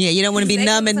shit. Yeah, you don't want to be They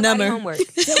numb give and somebody number. homework.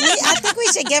 I think we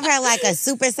should give her like a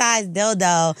supersized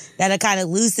dildo that'll kind of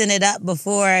loosen it up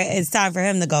before it's time for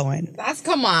him to go in. That's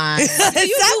come on.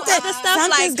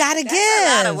 Something's got to give. A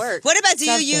lot of work. What about do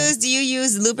Something. you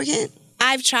use lubricant?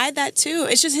 I've tried that too.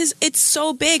 It's just it's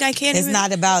so big. I can't It's even.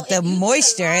 not about the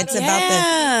moisture. It's about A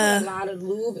Yeah. lot of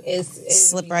lube is the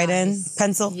slip right in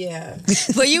pencil. Yeah.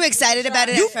 Were you excited about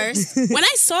it at first? When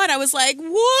I saw it, I was like,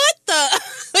 what the?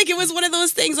 Like, it was one of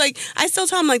those things. Like, I still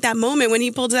tell him, like, that moment when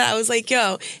he pulled it out, I was like,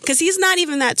 yo, because he's not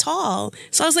even that tall.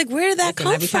 So I was like, where did that come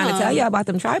I be from? trying to tell you about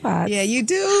them tripods. yeah, you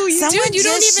do. Someone you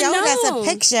don't just even showed us know. a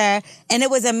picture, and it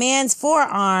was a man's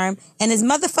forearm, and his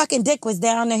motherfucking dick was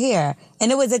down to here.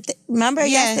 And it was remember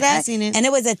Yeah, yesterday? I seen it. And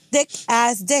it was a thick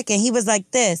ass dick, and he was like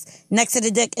this next to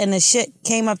the dick, and the shit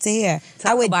came up to here.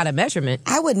 Talk about a measurement.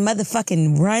 I would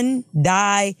motherfucking run,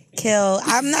 die, kill.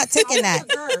 I'm not taking that.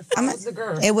 How's the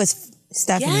girl? It was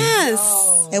Stephanie.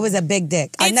 Yes. It was a big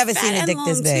dick. I've It's never fat seen a and dick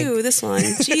this long, big. Too, this one.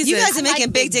 Jesus. You guys are I making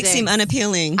like big big dicks seem dicks.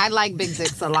 unappealing. I like big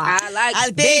dicks a lot. I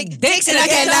like Big dicks and I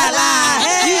cannot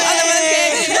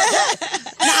lie.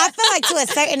 No, I feel like to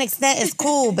a certain extent it's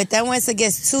cool, but then once it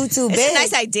gets too It's big, a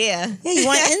nice idea. yeah, you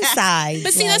want inside.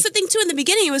 But see, that's the thing too. In the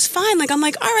beginning, it was fine. Like, I'm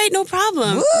like, all right, no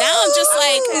problem. Now I'm just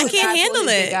like, I can't handle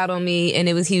it. out on me, and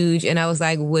it was huge. And I was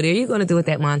like, "What are you going to do with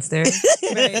that monster?"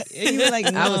 Right. You were like,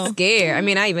 I was no. scared. I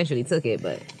mean, I eventually took it,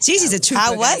 but Gigi's a trooper.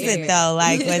 How was it though?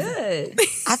 Like, good.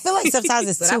 I feel like sometimes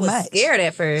it's But too I was much. scared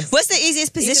at first. What's the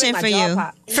easiest position for you?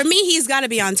 For me, he's got to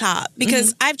be on top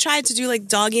because I've tried to do like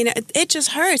doggy and it just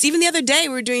hurts. Even the other day,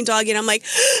 we were doing doggy and I'm like,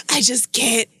 I just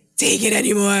can't take it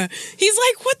anymore. He's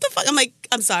like, what the fuck? I'm like,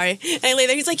 I'm sorry. And I lay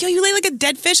there. He's like, yo, you lay like a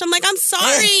dead fish. I'm like, I'm sorry.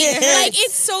 Like,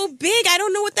 it's so big. I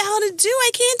don't know what the hell to do.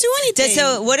 I can't do anything.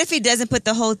 So what if he doesn't put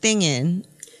the whole thing in?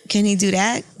 Can he do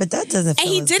that? But that doesn't. And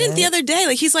feel he as didn't good. the other day.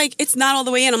 Like, he's like, it's not all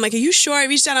the way in. I'm like, are you sure? I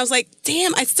reached down. I was like,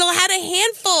 damn, I still had a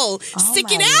handful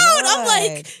sticking my out. I'm Lord.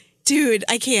 like, dude,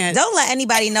 I can't. Don't let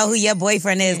anybody know who your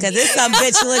boyfriend is, because there's some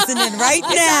bitch listening right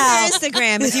now.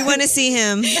 Instagram, if you want to see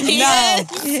him.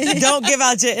 No, don't give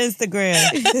out your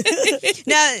Instagram.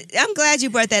 Now, I'm glad you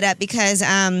brought that up because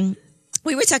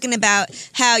we were talking about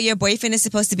how your boyfriend is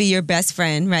supposed to be your best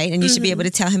friend, right? And you should be able to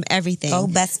tell him everything. Oh,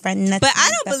 best friend. But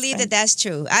I don't believe that that's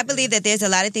true. I believe that there's a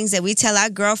lot of things that we tell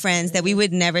our girlfriends that we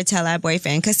would never tell our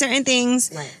boyfriend. Because certain things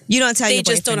you don't tell They your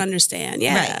boyfriend. just don't understand.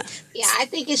 Yeah. Right. Yeah, I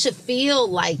think it should feel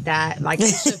like that. Like,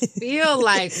 it should feel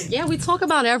like, yeah, we talk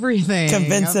about everything.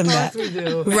 Convince him Of that. course we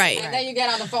do. Right. And then you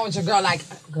get on the phone with your girl, like,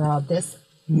 girl, this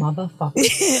motherfucker.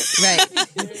 Right.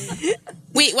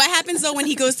 Wait, what happens though when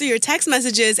he goes through your text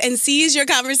messages and sees your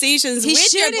conversations He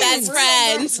with your shouldn't. best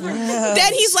friend?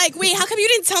 Then he's like, wait, how come you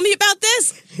didn't tell me about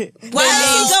this? Why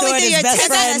is he stored going through his your best text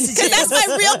friend. messages? Because that's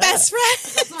my real best friend.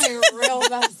 That's my real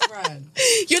best friend.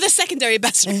 You're the secondary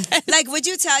best friend. Like, would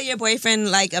you tell your boyfriend,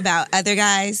 like, about other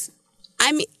guys?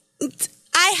 I mean,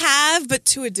 I have, but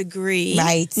to a degree.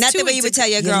 Right. Not To the way a you would tell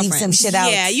your You leave girlfriend. some shit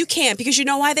out. Yeah, you can't because you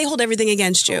know why? They hold everything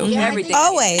against you. Yeah, Everything.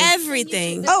 Always.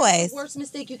 Everything. Always. The worst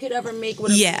mistake you could ever make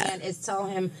with a Yeah. man is tell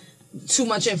him too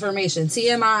much information.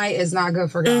 TMI is not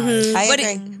good for guys. I What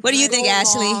agree. do you think, Go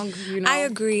Ashley? wrong, you know? I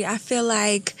agree. I feel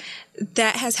like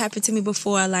that has happened to me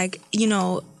before. Like, you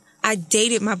know, I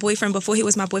dated my boyfriend before he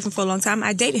was my boyfriend for a long time.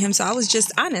 I dated him, so I was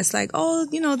just honest. Like, oh,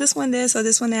 you know, this one this or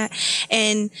this one that.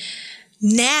 And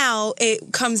now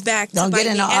it comes back to Don't bite get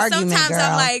in me. an And argument, sometimes girl.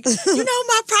 I'm like,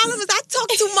 my problem is I talk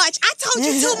too much. I told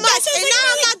you too much, and now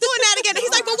I'm not doing that again. And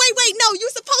he's like, but wait, no, you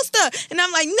supposed to. And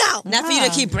I'm like, no. Not for you to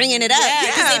keep bringing it up.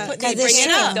 Yeah. Because they bring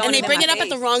it up. And they bring it up at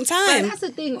the wrong But time. that's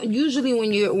the thing. Usually,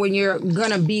 when you're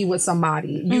gonna be with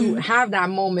somebody, you have that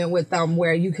moment with them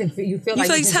where you feel You like feel you you can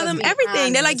tell just them be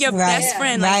everything. They're like your Right. best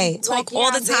friend. Right. Like, you talk Like,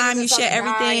 all yeah, the time. You this share other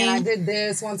guy, everything. And I did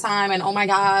this one time, and oh my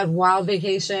god, wild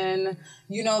vacation.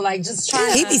 You know, like just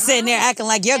trying. He be sitting there acting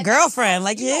like your girlfriend.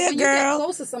 Like, yeah, when you get girl.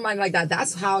 close to somebody like that,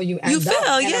 that's how you end You up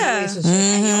feel, in yeah. a relationship.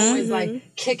 And you're always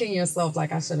like kicking yourself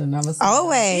like I should have never said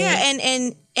Always.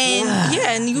 Yeah,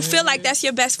 and you feel like that's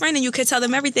your best friend, and you could tell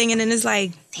them everything, and then it's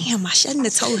like, damn, I shouldn't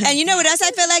have told him. And you know what else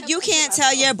I feel like? You can't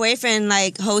tell your boyfriend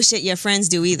like whole shit your friends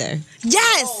do either.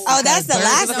 Yes. Oh, that's the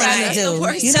last Right. thing you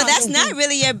do. You So know- that's not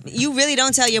really you really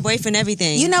don't tell your boyfriend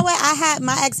everything. You know what? I had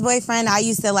my ex-boyfriend, I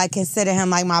used to like consider him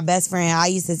like my best friend. I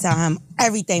used to tell him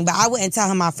everything, but I wouldn't tell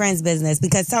him my friend's business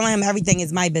because telling him everything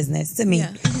is my business to me.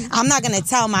 Yeah. I'm not going to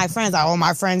tell my friends, like, oh,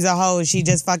 my friend's a hoe. She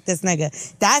just fucked this nigga.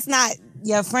 That's not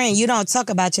your friend. You don't talk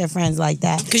about your friends like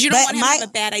that. Because you don't But want him to have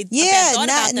a bad idea. Yeah, thought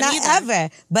about them not either. ever.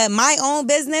 But my own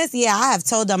business, yeah, I have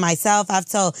told them myself.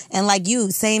 And like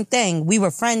you, same thing. We were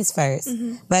friends first.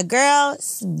 But girl,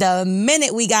 the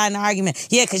minute we got in an argument,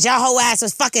 yeah, because your whole ass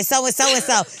was fucking so-and-so.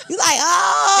 You like,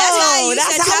 oh,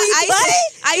 that's how we play?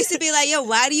 I used to be like, yo,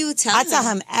 why do you tell I him? tell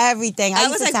him everything. I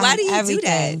used was to like, tell why him do you do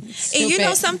everything. that? And you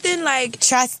know something, like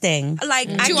Trusting. I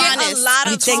get Too a honest. lot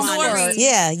You of think stories.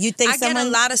 Yeah, you think I get a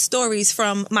lot of stories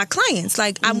from my clients.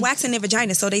 Like, I'm waxing their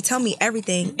vagina, so they tell me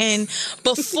everything. And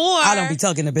before I don't be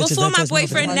talking to bitches before that my touch my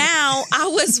boyfriend vagina. now, I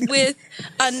was with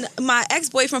my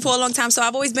ex-boyfriend for a long time. So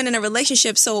I've always been in a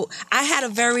relationship. So I had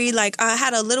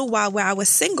a little while where I was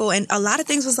single, and a lot of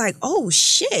things was like, oh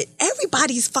shit,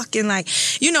 everybody's fucking like,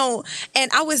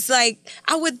 and I was like,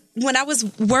 when I was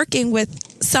working with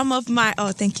some of my,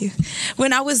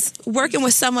 when I was working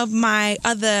with some of my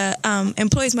other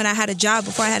employees when I had a job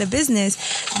before I had a business,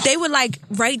 they would like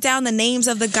write down the names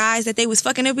of the guys that they was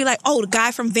fucking. They'd be like, oh, the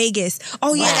guy from Vegas.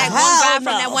 Oh yeah, that one guy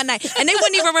from that one night. And they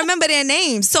wouldn't even remember their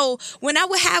names. So when I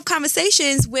would have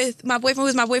conversations with my boyfriend, who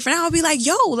was my boyfriend, I would be like,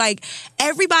 yo, like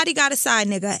everybody got a side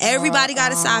nigga. Everybody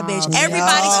got a side bitch.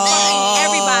 Everybody's fucking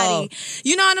everybody.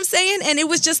 You know what I'm saying? And it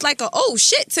was just like oh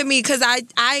shit to me because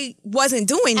I wasn't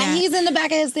doing that. And he's in the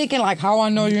back of his thinking like, how I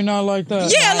know you're not like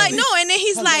that. Yeah, like no, and then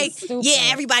he's like, stupid. yeah,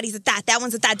 everybody's a thot. That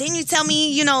one's a thot. Didn't you tell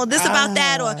me, this about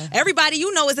that? Or everybody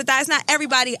you know is a thot. It's not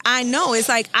everybody I know. It's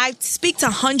like I speak to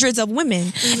hundreds of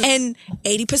women, and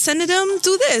 80% of them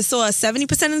do this, or 70%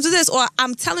 of them do this, or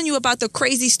I'm telling you about the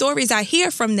crazy stories I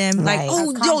hear from them. Like, Right.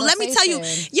 oh, yo, let me tell you.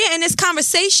 Yeah, in this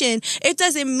conversation, it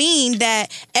doesn't mean that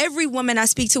every woman I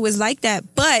speak to is like that,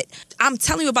 but I'm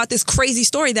telling you about this crazy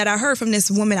story that I heard from this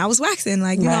woman I was waxing.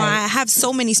 Like, you know, I have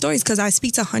so many stories because I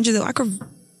speak to hundreds of. I could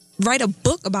write a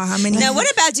book about how many. Now, what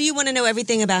about, do you want to know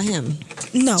everything about him?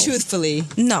 No. Truthfully.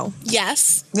 No.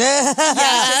 Yes. Yes.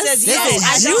 This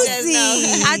is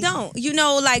juicy. I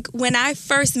don't. Like when I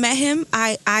first met him,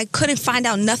 I couldn't find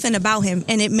out nothing about him,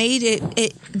 and it made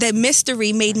the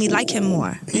mystery made me like him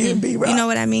more. You know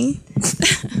what I mean?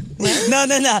 No.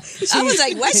 I was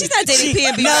like, what? She's not dating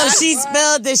P&B No, Rock? she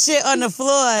spilled the shit on the floor.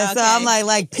 So Okay. I'm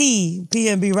like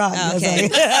P&B Rock. Okay.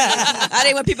 That's like- I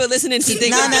didn't want people listening to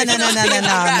think. No.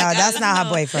 That's not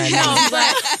her boyfriend. No.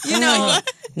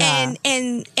 But Nah.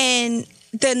 and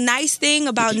the nice thing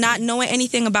about not knowing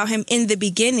anything about him in the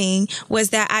beginning was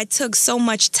that I took so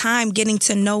much time getting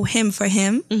to know him for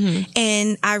him.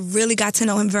 And I really got to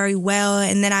know him very well.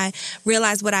 And then I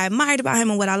realized what I admired about him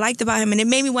and what I liked about him. And it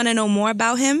made me want to know more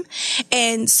about him.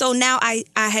 And so now I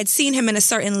had seen him in a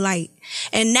certain light.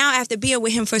 And now after being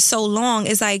with him for so long,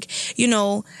 it's like,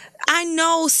 I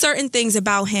know certain things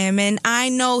about him and I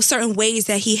know certain ways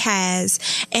that he has.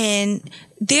 And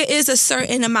there is a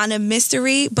certain amount of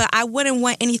mystery, but I wouldn't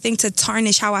want anything to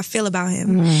tarnish how I feel about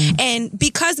him. And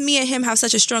because me and him have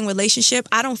such a strong relationship,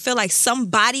 I don't feel like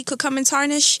somebody could come and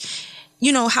tarnish,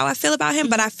 how I feel about him.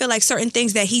 But I feel like certain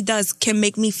things that he does can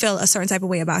make me feel a certain type of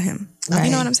way about him. Right.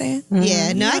 You know what I'm saying?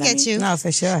 Yeah, no, I get you. No,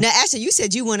 for sure. Now, Astra, you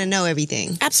said you want to know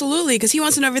everything. Absolutely, because he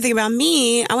wants to know everything about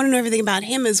me. I want to know everything about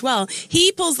him as well.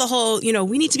 He pulls the whole,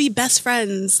 we need to be best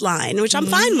friends line, which I'm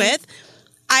fine with.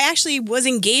 I actually was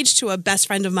engaged to a best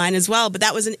friend of mine as well, but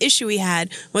that was an issue we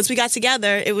had. Once we got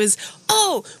together, it was,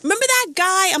 oh, remember that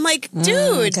guy? I'm like,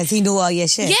 dude. Because he knew all your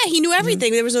shit. Yeah, he knew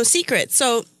everything. There was no secret.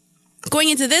 So going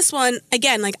into this one,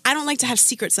 again, like I don't like to have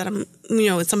secrets that I'm,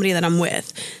 with somebody that I'm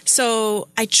with. So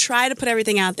I try to put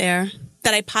everything out there.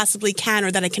 that I possibly can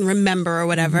or that I can remember or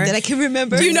whatever. That I can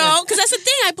remember. You know, because that's the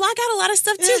thing. I block out a lot of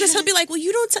stuff too. Because he'll be like, "Well,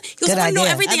 you don't." He goes, "I don't know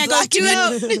everything." I go, "Dude,"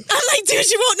 I'm like,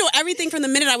 "Dude, you won't know everything from the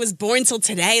minute I was born till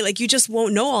today. Like, you just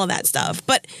won't know all that stuff."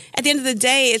 But at the end of the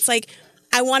day, it's like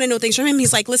I want to know things from him.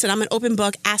 He's like, "Listen, I'm an open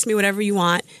book. Ask me whatever you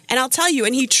want, and I'll tell you."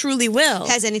 And he truly will.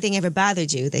 Has anything ever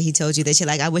bothered you that he told you that you're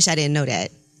like, I wish I didn't know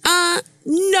that?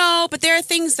 No, but there are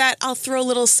things that I'll throw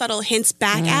little subtle hints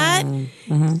back at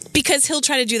because he'll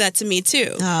try to do that to me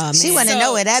too. Oh, She want to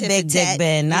know where that big dick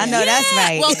been. I know that's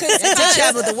right. Well, because to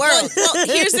travel the world. Well,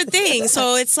 here's the thing.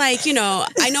 So it's like, you know,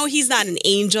 I know he's not an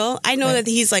angel. I know that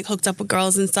he's like hooked up with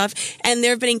girls and stuff. And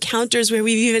there have been encounters where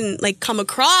we've even like come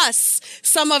across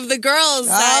some of the girls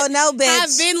that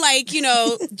have been like, you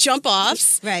know, jump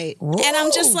offs. Right. And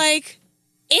I'm just like,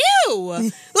 ew.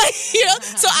 Like, you know,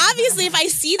 so obviously if I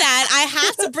see that, I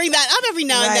have to bring that up every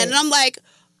now and then. And I'm like,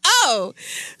 oh,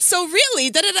 so really?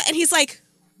 Da-da-da. And he's like,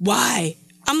 why?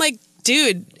 I'm like,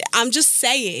 dude, I'm just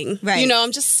saying. Right. You know,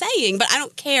 I'm just saying, but I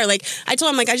don't care. Like, I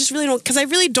told him, like, I just really don't, because I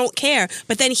really don't care.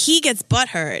 But then he gets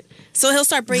butthurt. So he'll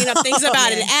start bringing up things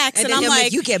about an ex, and I'm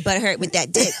like, you get butthurt with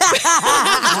that dick.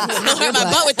 He'll hurt my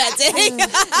butt with that dick.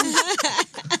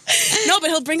 No, but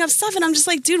he'll bring up stuff, and I'm just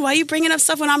like, dude, why are you bringing up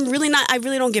stuff when I'm really not? I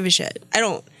really don't give a shit. I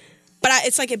don't. But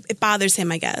it's like it bothers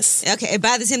him, I guess. Okay, it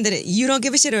bothers him that you don't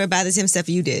give a shit, or it bothers him stuff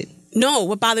you did. No,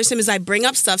 what bothers him is I bring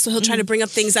up stuff, so he'll try to bring up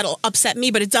things that'll upset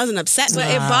me, but it doesn't upset me.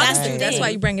 But it bothers you. That's why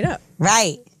you bring it up.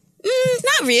 Right.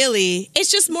 Not really.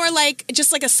 It's just more like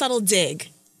a subtle dig.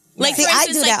 Like, see, I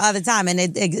do that all the time, and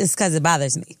it's because it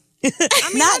bothers me. Not to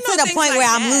the point where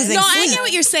I'm losing sleep. No, I get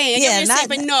what you're saying. I get what you're saying,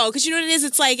 but no, because you know what it is?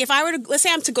 It's like, if I were to, let's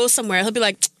say I'm to go somewhere, he'll be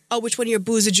like, oh, which one of your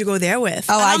boos did you go there with?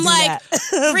 Oh, and I'm I do like,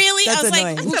 that. Really? I was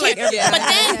annoying. like, who cares?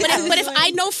 But if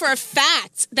I know for a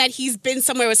fact that he's been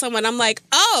somewhere with someone, I'm like,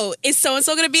 oh, is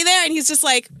so-and-so going to be there? And he's just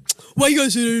like, why you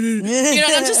guys, you know,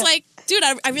 and I'm just like, dude,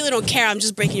 I really don't care. I'm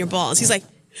just breaking your balls. He's like,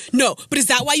 no, but is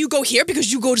that why you go here? Because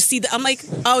you go to see the... I'm like,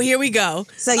 oh, here we go.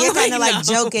 So you're kind of like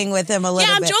joking with him a little bit.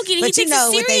 Yeah, I'm joking. But he you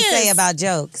know what they say serious. about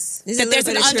jokes. That there's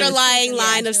an underlying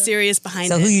line of serious behind it.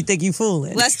 So who you think you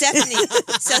fooling? Well,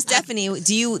 Stephanie,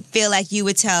 do you feel like you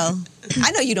would tell...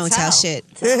 I know you don't tell shit.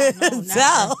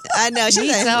 Tell. I know. She's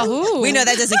like, tell who? We know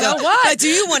that doesn't go. What? But do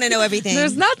you want to know everything?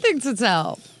 There's nothing to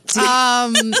tell.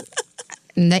 I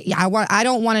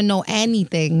don't want to know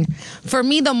anything. For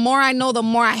me, the more I know, the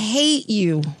more I hate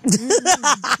you.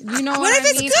 You know what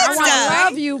I mean? I want to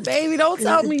love you, baby. Don't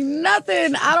tell me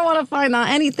nothing. I don't want to find out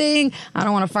anything. I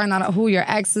don't want to find out who your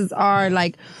exes are.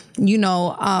 Like, you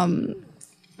know,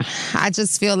 I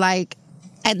just feel like,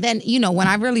 and then, you know, when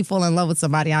I really fall in love with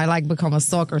somebody, I like become a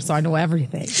stalker, so I know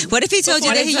everything. What if he told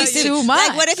you that he used to too much?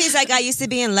 Like, what if he's like, I used to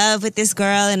be in love with this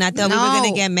girl and I thought we were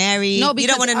going to get married? No, because, you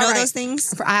don't want to know all right, those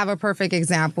things? I have a perfect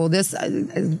example. This, all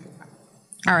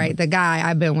right, the guy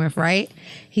I've been with, right?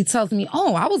 He tells me,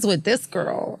 oh, I was with this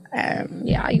girl, and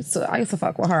yeah, I used to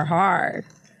fuck with her hard.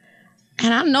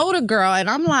 And I know the girl, and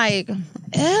I'm like,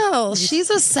 ew,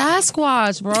 she's a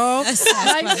Sasquatch, bro. Like,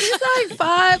 she's like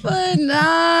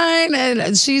 5'9",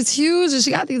 and she's huge, and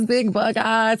she got these big bug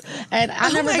eyes. And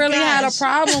I never really had a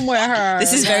problem with her.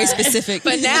 This is very specific.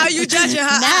 But now you judging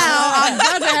her. Now I'm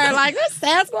judging her like, this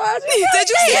Sasquatch? Did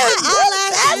you see her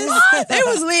eyelashes? They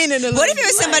was leaning a little. What if it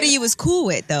was somebody you was cool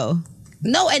with, though?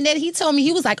 No, and then he told me,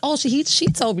 he was like, oh, she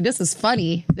told me, this is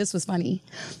funny. This was funny.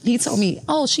 He told me,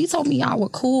 oh, she told me y'all were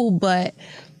cool, but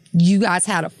you guys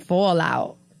had a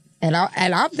fallout. And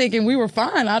I'm thinking we were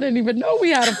fine. I didn't even know we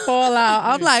had a fallout.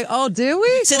 I'm like, oh, did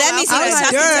we? So that means he was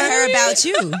talking to her about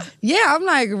you. Yeah, I'm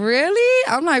like, really?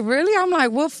 I'm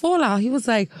like, what fallout? He was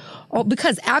like, oh,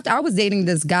 because after I was dating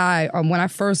this guy, when I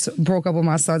first broke up with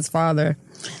my son's father,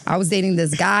 I was dating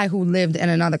this guy who lived in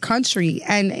another country.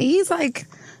 And he's like...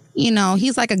 You know,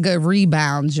 he's like a good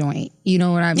rebound joint. You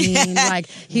know what I mean? Like,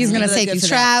 he's going to take you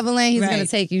traveling. He's going to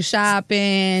take you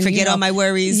shopping. Forget all my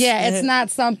worries. Yeah, it's not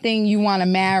something you want to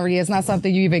marry. It's not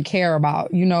something you even care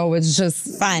about. You know, it's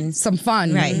just fun. Some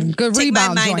fun. Right. Good take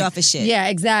rebound my mind joint. off of shit. Yeah,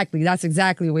 exactly. That's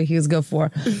exactly what he was good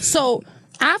for. So,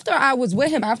 after I was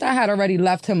with him, after I had already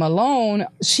left him alone,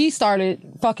 she started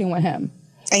fucking with him.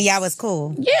 And y'all was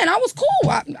cool. Yeah, and I was cool.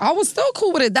 I was still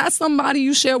cool with it. That's somebody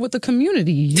you share with the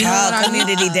community. You know what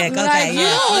community dick. Okay, like,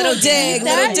 yeah. Little dig.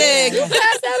 You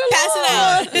pass that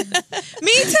along.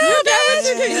 Me too,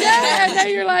 bitch. Yeah, and then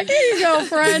you're like, here you go,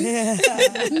 friend.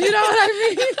 You know what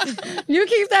I mean? You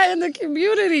keep that in the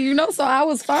community, you know? So I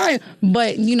was fine.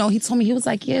 But, you know, he told me, he was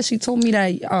like, yeah, she told me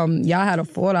that y'all had a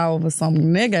fallout over some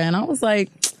nigga. And I was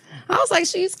like, I was like,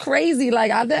 she's crazy.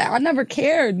 Like, I never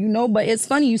cared, you know, but it's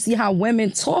funny. You see how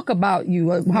women talk about you,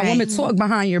 how women talk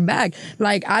behind your back.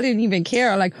 Like, I didn't even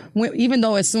care. Like, even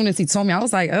though as soon as he told me, I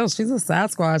was like, oh, she's a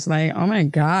Sasquatch. Like, oh my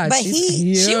God. But she's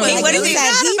he cute. what if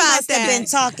he must have been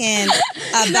talking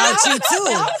about you too.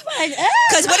 I was like,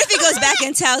 Because what if he goes back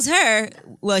and tells her,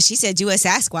 well, she said you a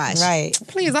Sasquatch. Right.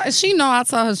 please, she know I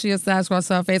tell her she a Sasquatch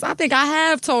to her face. I think I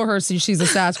have told her she's a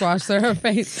Sasquatch to her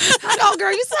face. I go,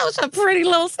 girl, you such a pretty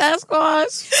little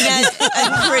Sasquatch. Now,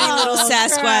 a pretty little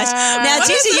Sasquatch. Now,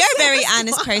 Gigi, you're a very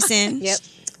honest person. Yep.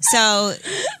 So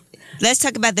let's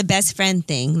talk about the best friend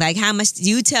thing. Like, how much do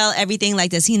you tell everything?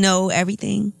 Like, does he know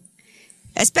everything?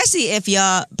 Especially if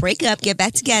y'all break up, get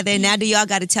back together. Now, do y'all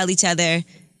got to tell each other?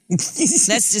 Let's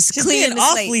just She's clear being the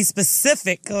slate. awfully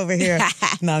specific over here.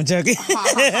 No, I'm joking.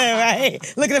 Right?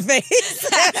 Look at the face.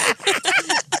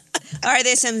 Or are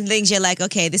there some things you're like,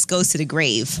 okay, this goes to the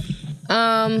grave?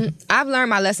 I've learned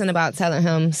my lesson about telling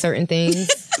him certain things.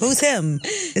 Who's him?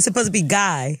 It's supposed to be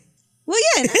Guy. Well,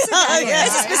 yeah, that's a, guy.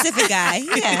 That's a specific guy.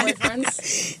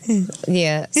 Yeah.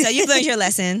 Yeah. So you've learned your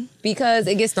lesson. Because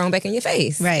it gets thrown back in your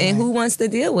face. Right. And who wants to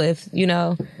deal with, you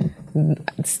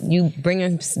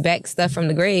bringing back stuff from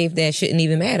the grave that shouldn't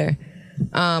even matter.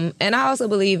 And I also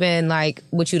believe in, like,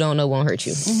 what you don't know won't hurt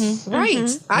you. Mm-hmm.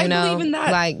 Right. I believe in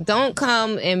that. Like, don't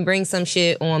come and bring some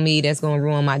shit on me that's going to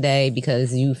ruin my day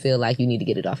because you feel like you need to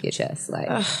get it off your chest. Like,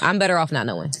 I'm better off not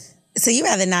knowing. So you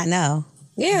rather not know?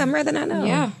 Yeah, I'm rather not know.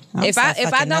 Yeah. If I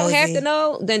don't nosy. have to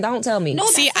know, then don't tell me.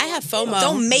 See, I have FOMO.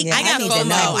 Don't make I got I need to FOMO.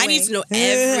 know. I need to know Yeah,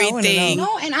 I wanna everything.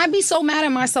 No, and I'd be so mad at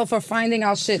myself for finding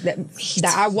out shit that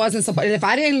I wasn't supposed. If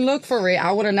I didn't look for it,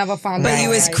 I would have never found out. But you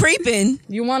was Like, creeping.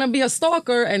 You want to be a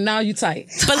stalker, and now you tight.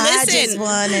 But I just listen,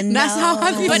 want to know. That's how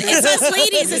I feel. but it's us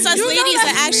ladies. It's us You know ladies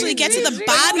that's that actually get to the me.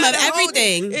 bottom You of gotta hold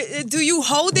everything. it. Do you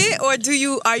hold it, or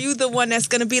are you the one that's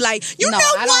gonna be like, No, know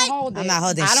I what? don't hold it. I'm not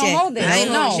holding I don't shit. hold it. I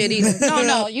ain't no. holding shit either.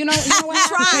 No. You know what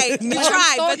tried. You When I'm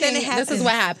tried, but then stalking, it happened. This is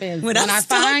what happens. When When I'm I find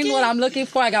stalking? what I'm looking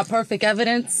for, I got perfect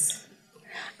evidence.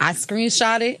 I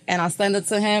screenshot it and I send it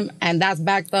to him, and that's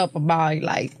backed up by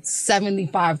like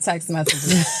 75 text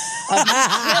messages. Of me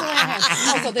killing him.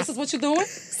 Oh, so this is what you're doing?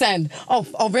 Send.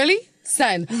 Oh, really?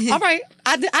 Send. All right.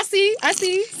 I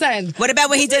see. Send. What about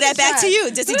when he did that back to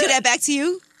you? Does he do that back to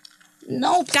you?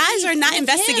 No, Guys are not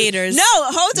investigators. No,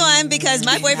 hold on, because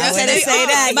my boyfriend said wouldn't it. say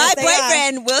that. My Yes, they are.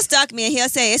 boyfriend will stalk me, and he'll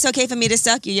say, "It's okay for me to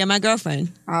stalk you. You're my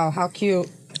girlfriend." Oh, how cute.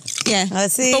 Yeah.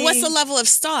 Let's see. But what's the level of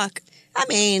stalk? I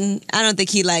mean, I don't think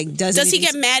he like does. Does he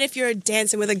anything- get mad if you're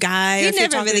dancing with a guy? or He if you're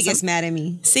never talking really to gets some- mad at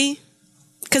me. See?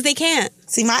 Because they can't.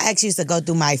 See, my ex used to go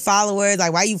through my followers.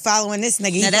 Like, why you following this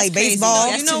nigga? He Now, that's play crazy. baseball.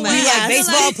 That's You know too what? much. You Yeah, like I feel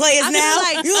baseball like- players I now? feel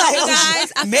like You like, some oh,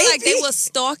 guys, I feel maybe? like they will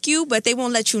stalk you, but they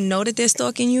won't let you know that they're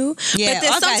stalking you. Yeah, but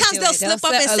then all guys sometimes do they'll it. slip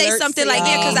up and say something like,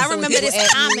 yeah, because I remember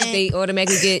this comment. They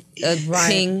automatically get a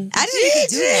ping. I didn't even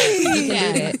do that. You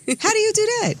can do that. How do you do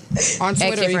that? On Twitter,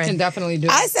 Extra you friend. can definitely do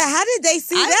it. I said, how did they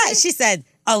see that? She said,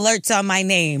 alerts on my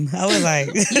name. I was like,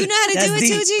 You know how to do it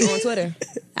too, On Gigi? Twitter.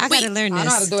 I gotta learn I know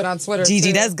how to this. do it on Twitter. Gigi,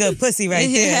 too. that's good pussy right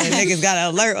there. Niggas got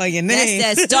an alert on your name.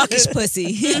 That's that stalkish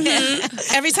pussy.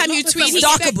 Every time you tweet, he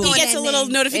Stalkable. gets a little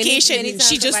notification. Anytime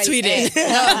She just somebody tweeted.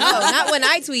 No, not when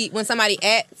I tweet. When somebody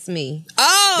 @s me.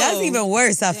 Oh. That's even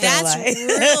worse, I feel That's like.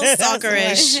 real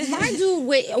stalkerish. My dude,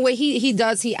 what he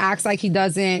does, he acts like he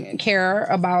doesn't care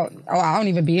about. Oh, I don't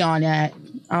even be on that.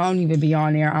 I don't even be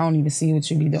on there. I don't even see what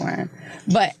you be doing.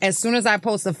 But as soon as I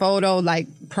post a photo, like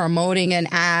promoting an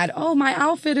ad, oh, my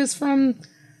outfit is from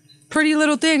Pretty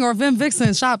Little Thing or Vim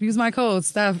Vixen shop. Use my code,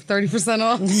 Steph, 30%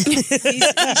 off.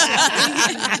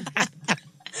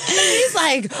 He's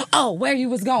like, oh, where you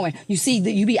was going? You see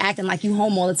that you be acting like you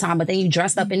home all the time, but then you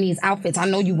dressed up in these outfits. I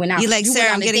know you went out. You like, went sir,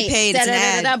 on I'm a getting date. paid. It's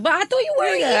an ad. But I thought you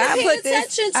weren't paying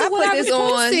attention to what I was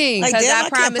posting. Like, because damn, I I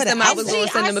can't promised put them an I was going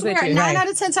to send them a swear, picture. 9 out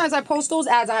of 10 times I post those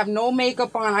ads, I have no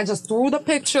makeup on. I just threw the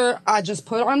picture. I just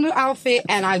put on the outfit,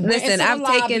 and I went Listen, into the I've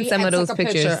taken lobby some and of those took a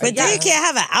pictures. picture. But then you can't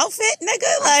have an outfit,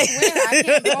 nigga? Like, I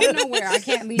can't go nowhere. I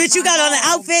can't leave. bitch, you my got on an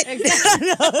home. outfit? Exactly.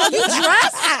 You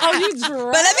dressed? Oh, you dressed?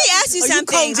 But let me ask you something.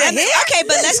 combed your hair? Okay,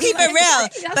 but let's keep it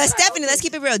real. But Stephanie, let's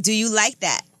keep it real. Do you like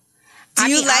that? Do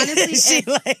you like honestly, She if-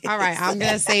 like- all right, I'm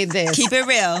gonna say this. keep it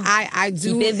real? I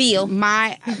do. Keep it real.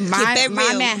 My it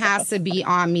real. man has to be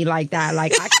on me like that.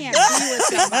 Like I can't be with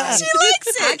somebody. She likes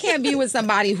it. I can't be with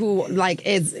somebody who like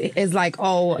is like,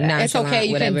 oh, it's Nonchalant, okay.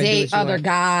 You can whatever, do date what you other want.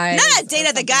 guys. Not date or other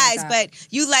something guys, like that. but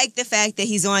you like the fact that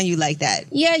he's on you like that.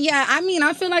 Yeah. I mean,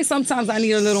 I feel like sometimes I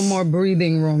need a little more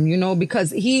breathing room, you know,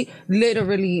 because he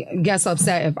literally gets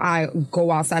upset if I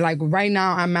go outside. Like right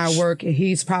now, I'm at work.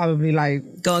 He's probably like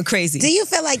going crazy. Do you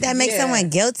feel like that makes someone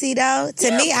guilty though?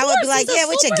 To me, I would be like, yeah,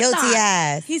 with your guilty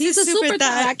ass. He's a super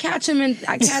thot. I catch him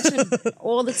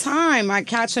all the time. I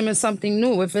catch him in something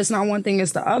new. If it's not one thing,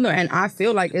 it's the other. And I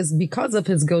feel like it's because of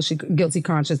his guilty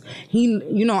conscience.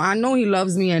 I know he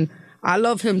loves me and I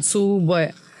love him too,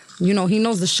 but he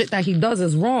knows the shit that he does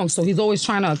is wrong. So he's always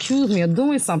trying to accuse me of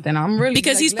doing something. I'm really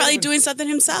because he's probably doing something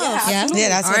himself. Yeah,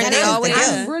 that's what it is.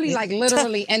 I'm really like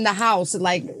literally in the house,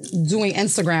 like doing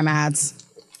Instagram ads.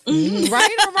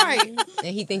 Right or right?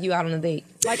 And he think you out on a date.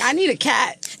 Like I need a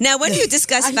cat. Now, when do you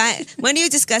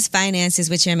discuss finances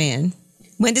with your man?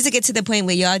 When does it get to the point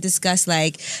where y'all discuss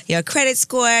like your credit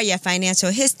score, your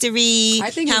financial history? I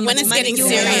think when it's getting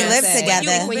serious. When you live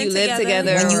together. When you live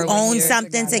together. When you or own when you're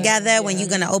something together. When you're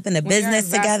going to open a business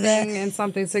together. And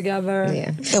something together.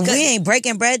 Yeah. If we ain't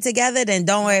breaking bread together, then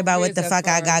don't worry about what the fuck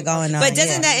I got going on. But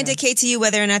doesn't that indicate to you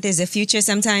whether or not there's a future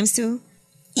sometimes too?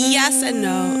 Yes and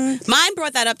no. Mine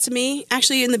brought that up to me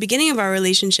actually in the beginning of our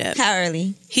relationship. How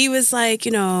early? He was like,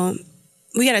 we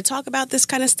got to talk about this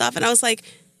kind of stuff. And I was like,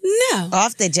 no.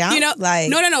 Off the jump? No,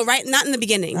 right? Not in the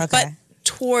beginning. Okay. But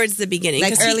towards the beginning.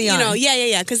 Like early on.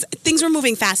 Yeah. Because things were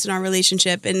moving fast in our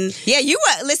relationship. And yeah, you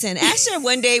were. Listen, Astra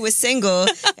one day was single, and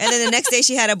then the next day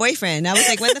she had a boyfriend. I was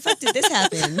like, when the fuck did this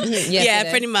happen?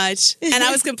 yeah, pretty much. And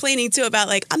I was complaining too about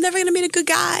like, I'm never going to meet a good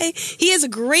guy. He is a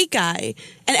great guy.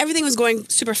 And everything was going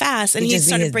super fast. And he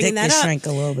started bringing that up. Shrink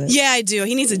a little bit. Yeah, I do.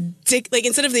 He needs a dick, like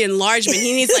instead of the enlargement,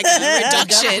 he needs like a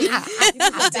reduction.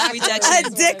 A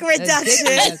dick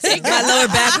reduction. My lower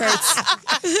back hurts.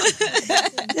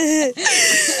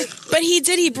 But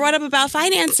he brought up about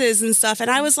finances and stuff. And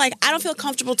I was like, I don't feel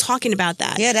comfortable talking about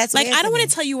that. Yeah, that's like, weird I don't want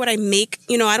to tell you what I make.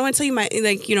 I don't want to tell you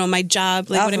my job,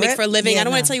 like what I make for a living. I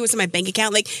don't want to tell you what's in my bank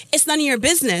account. Like, it's none of your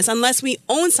business unless we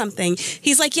own something.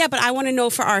 He's like, yeah, but I want to know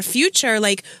for our future,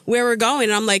 like where we're going.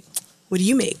 And I'm like, what do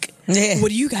you make? Yeah. What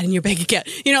do you got in your bank account?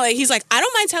 He's like, I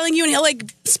don't mind telling you, and he'll like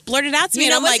splurt it out to me.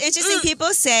 And I'm what's like, interesting? People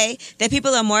say that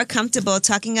people are more comfortable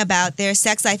talking about their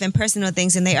sex life and personal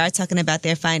things than they are talking about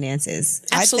their finances.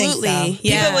 Absolutely. I think so.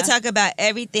 Yeah. People will talk about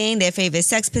everything, their favorite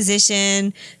sex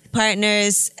position,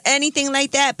 partners, anything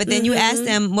like that. But then you ask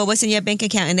them, well, what's in your bank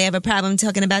account? And they have a problem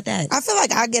talking about that. I feel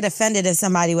like I get offended if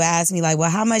somebody would ask me like,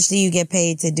 well, how much do you get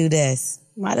paid to do this?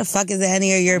 Why the fuck is it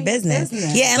any of your business?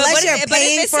 Yeah, unless you're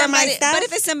paying for my stuff. But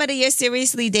if it's somebody you're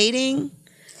seriously dating,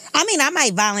 I mean, I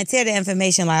might volunteer the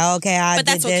information, like, okay, but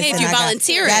that's did this okay if and you I got-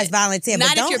 volunteer it. That's volunteer, Not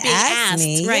but if don't you're being ask asked,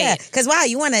 me, right. Because wow,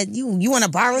 you wanna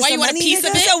borrow Why some you want a money? piece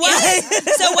of nigga? it?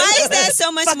 so why is that so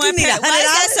much Fuck, more? you need Why is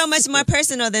that $100? so much more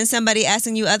personal than somebody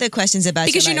asking you other questions about?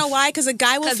 Because your you know life? why? Because a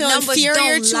guy will 'Cause feel numbers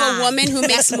inferior don't to lie. a woman who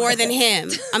makes more than him.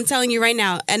 I'm telling you right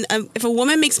now. And if a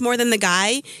woman makes more than the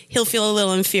guy, he'll feel a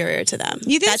little inferior to them.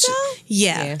 You think so?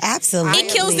 Yeah. Absolutely. It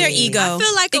kills their ego. I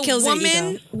feel like It kills a their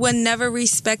woman ego. would never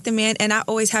respect a man, and I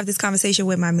always have this conversation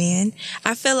with my man.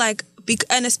 I feel like,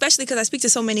 and especially because I speak to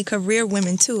so many career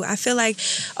women too, I feel like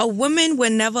a woman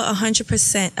would never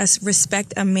 100%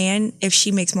 respect a man if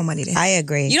she makes more money than him. I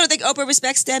agree. You don't think Oprah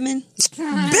respects Stedman?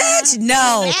 Bitch,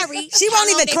 no. She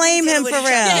won't even claim him for real.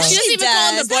 Yeah, she doesn't even call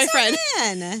him the That's boyfriend.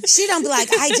 her man. She don't be like,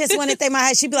 I just want to take my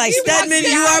head. She be like, Stedman,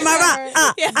 you are my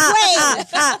rock.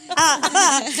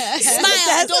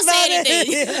 Smile, don't say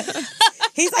anything.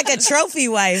 He's like a trophy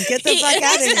wife. Get the fuck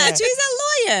out of She's here. not. She's a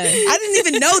lawyer. I didn't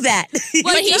even know that.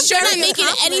 But he's sure not making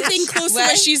anything close to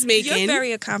what she's making. You're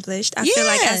very accomplished. I feel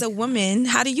like Yeah. as a woman,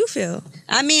 how do you feel?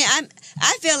 I mean,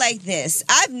 I feel like this.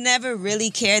 I've never really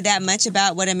cared that much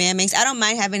about what a man makes. I don't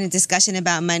mind having a discussion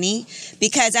about money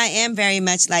because I am very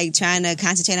much like trying to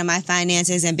concentrate on my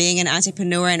finances and being an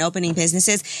entrepreneur and opening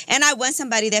businesses. And I want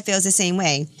somebody that feels the same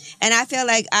way. And I feel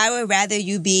like I would rather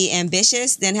you be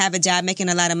ambitious than have a job making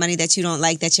a lot of money that you don't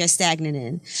like, that you're stagnant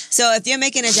in. So if you're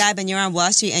making a job and you're on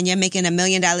Wall Street and you're making $1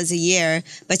 million a year,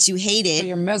 but you hate it,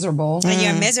 You're miserable. and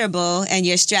you're miserable and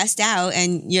you're stressed out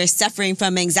and you're suffering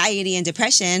from anxiety and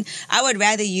depression, I would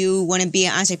rather you want to be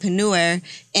an entrepreneur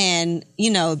and,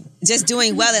 just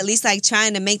doing well, at least like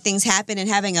trying to make things happen and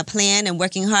having a plan and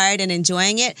working hard and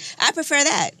enjoying it. I prefer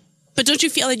that. But don't you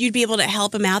feel like you'd be able to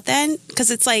help him out then?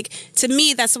 Because it's like, to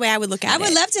me, that's the way I would look at it. I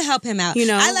would love to help him out.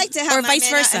 I like to help or my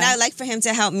vice man out, versa. and I like for him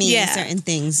to help me in certain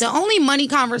things. The only money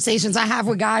conversations I have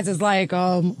with guys is like,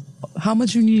 how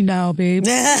much you need now, babe?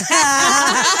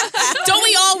 Don't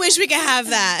we all wish we could have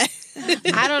that?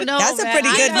 I don't know. That's a man.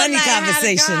 pretty good I money never had a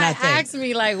conversation, guy I think. ask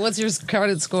me like, "What's your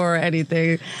credit score or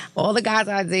anything?" All the guys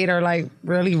I date are like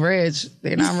really rich.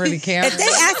 They're not really caring. If they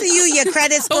asking you your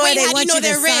credit score, wait, they how do want you know you to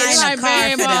they're rich? sign a Like, card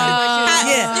babe, for them.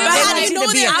 Yeah, but they how want do you you to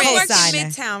know be a that? I worked in co-signer.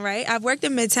 Midtown, right? I've worked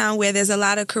in Midtown where there's a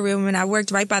lot of career women. I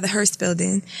worked right by the Hearst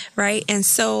building, right? And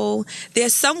so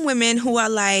there's some women who are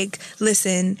like,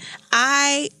 listen,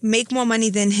 I make more money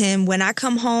than him. When I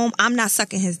come home, I'm not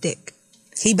sucking his dick.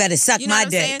 He better suck You know my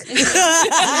what I'm dick. saying?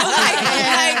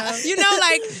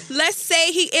 like, let's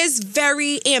say he is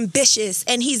very ambitious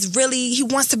and he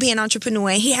wants to be an entrepreneur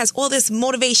and he has all this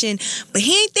motivation, but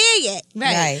he ain't there yet.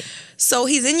 Right. So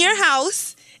he's in your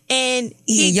house and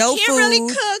he Eating your can't really food.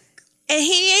 cook and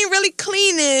he ain't really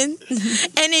cleaning.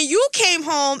 And then you came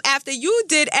home after you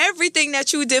did everything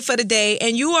that you did for the day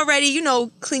and you already,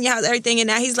 clean your house, everything. And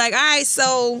now he's like, all right,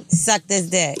 so Suck this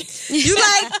dick. you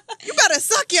better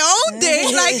suck your own dick.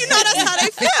 Like, that's how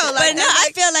they feel. Like, But no, I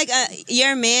feel like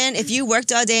your man, if you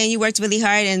worked all day and you worked really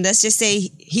hard, and let's just say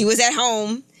he was at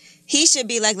home, he should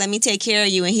be like, let me take care of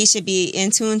you, and he should be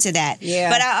in tune to that. Yeah.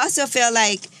 But I also feel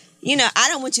like, I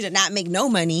don't want you to not make no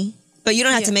money, but you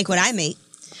don't have to make what I make.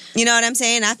 You know what I'm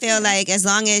saying? I feel like as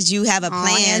long as you have a Aw,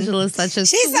 plan. Angela's such a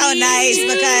She's so nice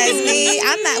because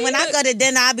I'm not. When I go to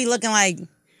dinner, I be looking like.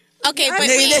 Okay, but Nigga,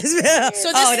 wait. this bill.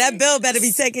 So oh, this- that bill better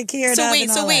be taken care of. So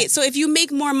and all that. So if you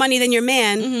make more money than your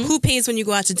man, who pays when you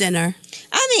go out to dinner?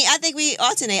 I think we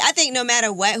alternate. I think no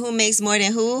matter what, who makes more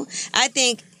than who, I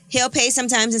think he'll pay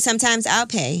sometimes and sometimes I'll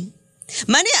pay.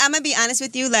 Money, I'm going to be honest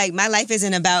with you, like, my life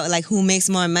isn't about, like, who makes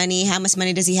more money, how much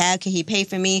money does he have, can he pay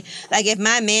for me? Like, if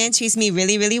my man treats me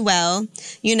really, really well,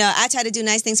 I try to do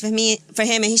nice things for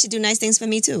him, and he should do nice things for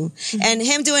me, too. Mm-hmm. And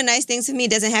him doing nice things for me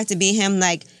doesn't have to be him,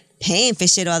 like, paying for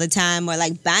shit all the time or,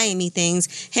 like, buying me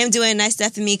things. Him doing nice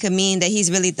stuff for me could mean that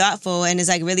he's really thoughtful and is,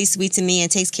 like, really sweet to me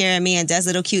and takes care of me and does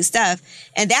little cute stuff.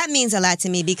 And that means a lot to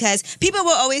me because people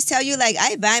will always tell you, like,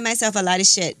 I buy myself a lot of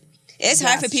shit. It's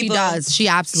hard for people. She does. She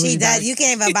absolutely She does. You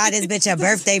can't even buy this bitch a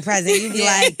birthday present. You be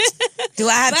like, do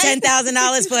I have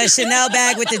 $10,000 for a Chanel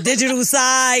bag with the digital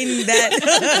sign that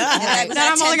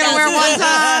I'm only gonna wear one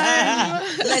time.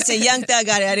 Listen, Young Thug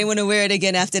got it. I didn't want to wear it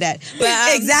again after that.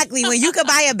 But, exactly. When you could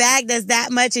buy a bag that's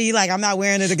that much and you're like, I'm not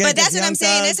wearing it again. But that's what I'm Young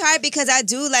saying. Thug. It's hard because I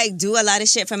do a lot of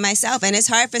shit for myself, and it's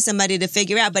hard for somebody to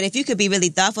figure out. But if you could be really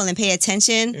thoughtful and pay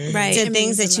attention Right. to It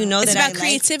things that you know It's that about I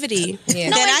like, creativity.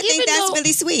 then No, and I think even that's though-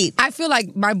 really sweet. I feel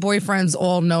like my boyfriends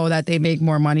all know that they make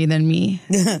more money than me,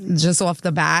 just off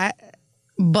the bat.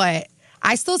 But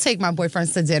I still take my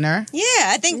boyfriends to dinner. Yeah,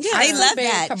 I think they love Babe,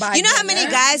 that. come by You know how many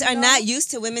dinner, guys are not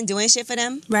used to women doing shit for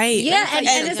them? Right. Yeah, and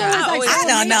it's always like, I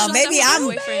don't know.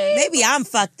 boyfriend. Maybe I'm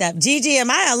fucked up. Gigi,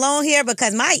 am I alone here?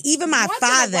 Because my once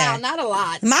father. in a while, not a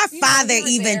lot. My You know, father here and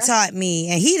even there. taught me,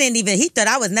 and he thought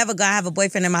I was never gonna have a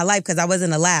boyfriend in my life because I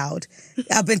wasn't allowed.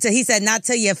 Up until he said, not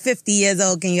till you're 50 years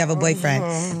old can you have a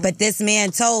boyfriend. But this man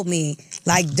told me,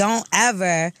 like,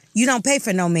 you don't pay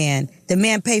for no man. The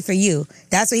man pay for you.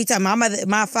 That's what he told me.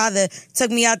 My father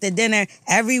took me out to dinner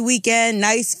every weekend,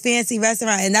 nice fancy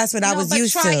restaurant, and that's what I was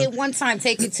used try to. it one time.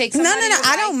 Take No, somebody.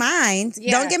 I don't mind.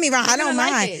 Yeah. Don't get me wrong, I You're don't gonna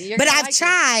like mind. it. You're But gonna I've like it.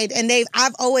 tried, and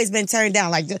I've always been turned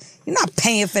down. Like, you're not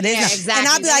paying for this. Yeah, And exactly.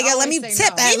 I'll be like, They yo, let me always say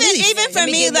tip no. at least. Even for Let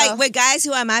me, give like y'all- with guys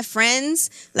who are my friends,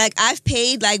 like I've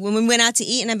paid, like when we went out to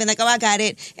eat, and I've been like, oh, I got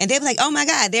it, and they'd be like, oh my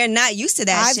god, they're not used to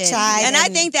that I've shit. tried, and I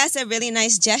and- think that's a really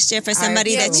nice gesture for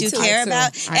somebody yeah, that me you too. care I too.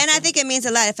 about, I and I too. think it means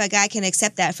a lot if a guy can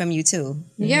accept that from you too.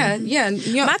 Yeah, yeah.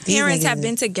 You know, My parents niggas have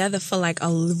been together for like a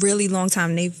really long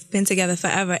time. They've been together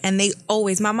forever, and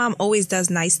my mom always does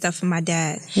nice stuff for my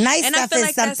dad. Nice And I stuff feel is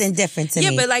like that's- something different to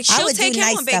yeah, me. but like I she'll would take do him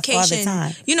nice on stuff all the vacation.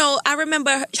 time. I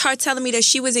remember her telling me that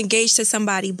she was engaged to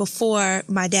somebody before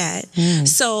my dad.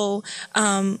 So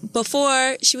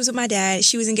before she was with my dad,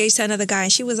 she was engaged to another guy,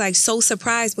 and she was like so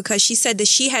surprised because she said that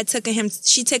she took him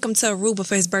to Aruba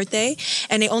for his birthday,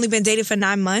 and they only been dating for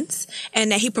 9 months,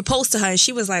 and that he proposed to her, and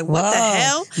she was like, "What the Whoa.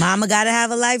 hell?" Mama gotta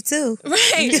have a life too.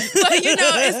 Right. But,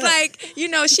 it's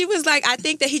like, she was like, I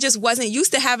think that he just wasn't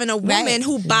used to having a woman Right.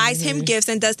 who buys him gifts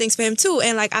and does things for him too.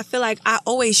 And like, I feel like I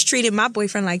always treated my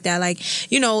boyfriend like that. Like,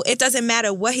 it doesn't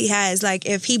matter what he has. Like,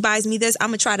 if he buys me this, I'm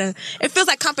going to try to, it feels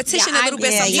like competition a little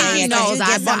bit sometimes. yeah, he 'cause knows you I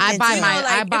get buy something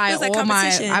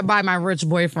too. I buy my rich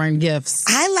boyfriend gifts.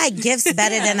 I like gifts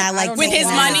better than I like With his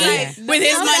taking money? out to dinner. With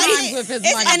his money? Sometimes with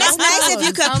his money. And it's nice if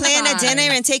you could plan a Sometimes.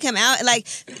 dinner and take him out. Like,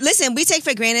 listen, we take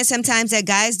for granted sometimes that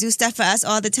guys do stuff for us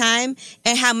all the time,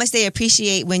 and how much they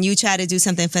appreciate when you try to do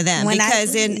something for them. I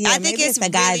think maybe it's the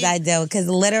guys really, I do, because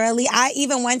literally,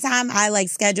 even one time I like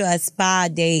scheduled a spa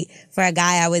date for a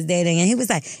guy I was dating, and he was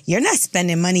like, "You're not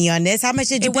spending money on this. How much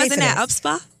did you It pay wasn't for at this?" Up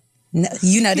Spa? No,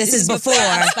 this is before.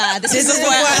 This is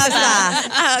before Up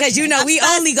Spa. Because we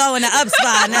only go in the Up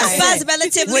Spa. Up Spa is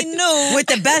relatively new. With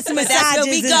the best massages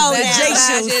we go now.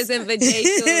 Massages and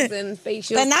vacations and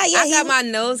facials. But not yet. I got my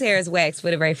nose hairs waxed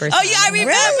for the very first time. Oh, yeah, I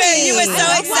remember. Really? You were so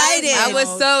excited. I was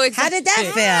so excited. How did that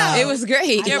feel? It was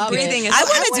great. Your breathing is. I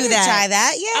want to do that. Try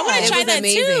that. Yeah. I want to It try was that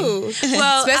amazing. too.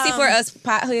 Well, Especially for us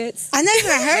potheads. I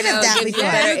never heard of that give you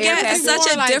before. better You get air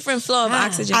such a More like- different flow of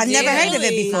oxygen. I've never heard of it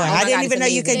Really? before. Oh I my didn't God, even know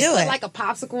it's you could They do put it. like a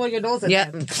popsicle in your nose. And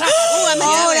Yep.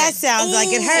 Oh, that sounds like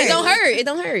it hurt. It don't hurt. It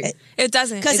don't hurt. It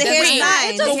doesn't. Because the It hair's doesn't.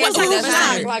 mine. But what- It what-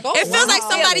 doesn't. Like, oh, It feels like wow.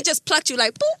 somebody just plucked you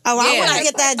like, boop. Oh, I Yeah. want to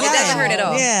get that done. It doesn't hurt at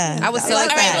all. Yeah. I was so all like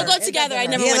right, excited. we'll go together. I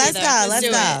never Yeah, went let's either. go. Let's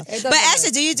do go. it. But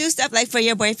Astra, do you do stuff like for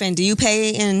your boyfriend? Do you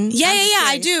pay and Yeah,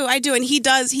 I do, and he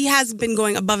does. He has been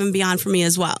going above and beyond for me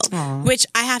as well, which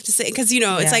I have to say because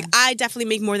it's like I definitely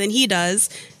make more than he does.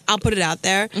 I'll put it out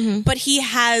there, but he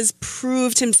has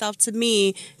proved himself to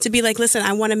me to be like, listen,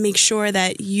 I want to make sure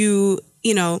that you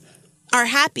are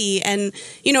happy, and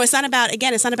it's not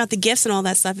about the gifts and all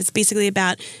that stuff. It's basically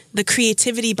about the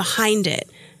creativity behind it.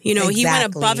 He went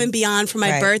Exactly. above and beyond for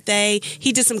my Right. birthday.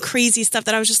 He did some crazy stuff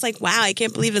that I was just like, wow, I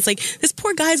can't believe it. It's like, this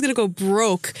poor guy's going to go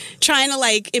broke trying to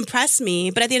like impress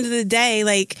me. But at the end of the day,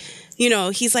 like,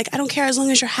 he's like, I don't care as long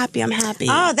as you're happy, I'm happy.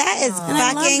 Oh, that is I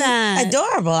love fucking that.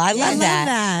 adorable. I love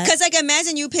that. Because like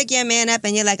imagine you pick your man up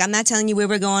and you're like, I'm not telling you where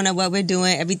we're going or what we're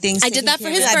doing. Everything's I did that for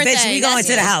taken his care of. Like, birthday. bitch, we going That's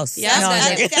to the it. house. Yeah, No, I'm I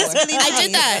joking. think that's really nice. I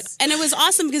did that. And it was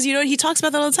awesome because, he talks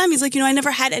about that all the time. He's like, I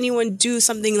never had anyone do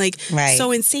something like Right.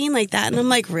 so insane like that. And I'm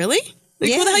like, really?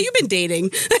 Like, who the hell you been dating?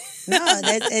 No,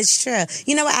 it's true.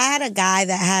 You know what? I had a guy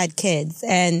that had kids,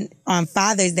 and on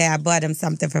Father's Day, I bought him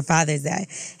something for Father's Day,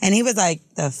 and he was like,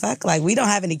 "The fuck? Like, we don't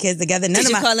have any kids together. None Did of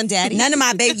you my call him daddy? None of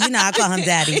my baby. I call him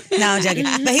daddy. No, I'm joking.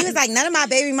 But he was like, none of my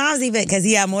baby moms even because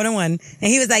he had more than one,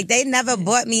 and he was like, they never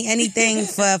bought me anything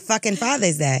for fucking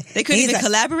Father's Day. They couldn't He's even like,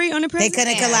 collaborate on the They present?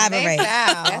 couldn't collaborate.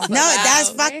 No, that's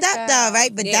fucked up though,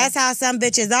 right? But that's how some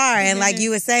bitches are, and like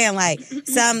you were saying, like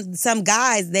some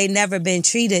guys they never been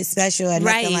treated special or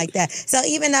nothing Right. like that. So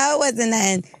even though it wasn't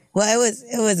nothing, well,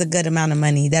 it was a good amount of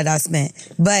money that I spent,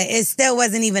 but it still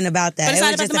wasn't even about that. But it's It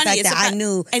not was about just the the money. fact that I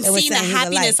knew and it was seeing the something he would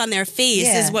happiness like. on their face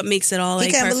Yeah. is what makes it all He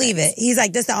like couldn't perfect. believe it. He's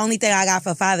like, "This is the only thing I got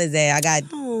for Father's Day. I got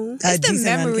a It's the decent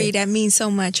amount of memory kids." that means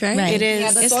so much, right? Right. It is.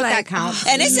 Yeah, that's It's all like- that counts.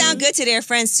 And it sound good to their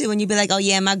friends too when you be like, oh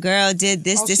yeah, my girl did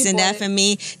this, Oh, this, she and that bought it. for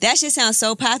me. That shit sounds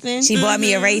so popping. She bought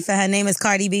me a Wraith, and her name is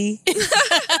Cardi B.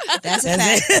 That's a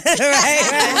fact.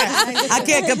 right. I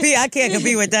can't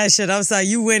compete with that shit. I'm sorry.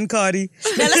 You win, Cardi.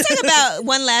 Now let's talk about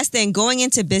one last thing: going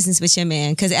into business with your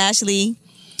man. Because Ashley,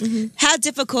 how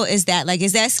difficult is that? Like,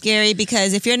 is that scary?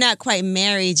 Because if you're not quite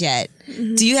married yet,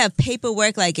 do you have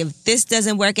paperwork? Like, if this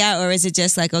doesn't work out, or is it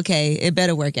just like, okay, it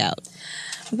better work out?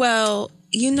 Well,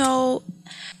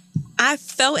 I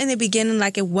felt in the beginning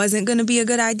like it wasn't going to be a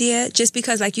good idea just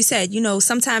because, like you said,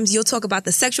 sometimes you'll talk about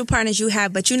the sexual partners you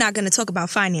have, but you're not going to talk about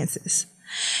finances.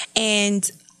 And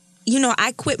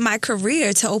I quit my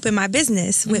career to open my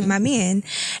business with my man.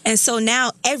 And so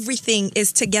now everything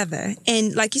is together.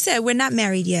 And like you said, we're not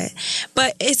married yet,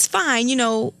 but it's fine.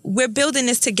 We're building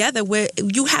this together where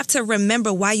you have to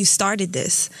remember why you started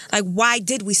this. Like, why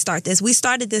did we start this? We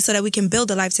started this so that we can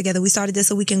build a life together. We started this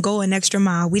so we can go an extra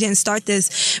mile. We didn't start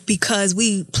this because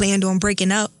we planned on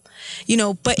breaking up.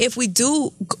 But if we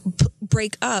do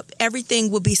break up,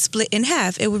 everything would be split in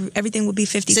half. Everything would be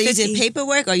 50-50. So you did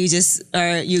paperwork, or you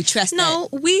trust? No,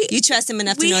 that? You trust him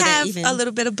enough to know that even. We have a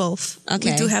little bit of both.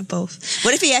 Okay. We do have both.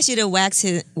 What if he asked you to wax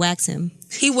him?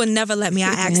 He would never let me. I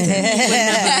asked him.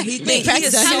 He would never. He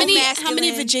is so How many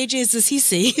masculine. vajayjays does he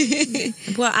see?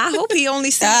 Well, I hope he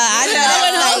only sees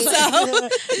I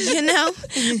know.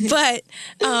 But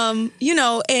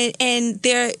and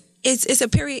there it's a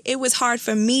period. It was hard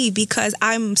for me because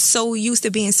I'm so used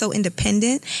to being so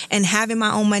independent and having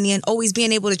my own money and always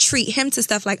being able to treat him to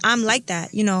stuff. Like, I'm like that,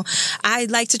 I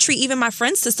like to treat even my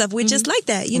friends to stuff. We're just like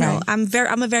that, Right.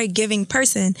 I'm a very giving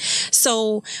person.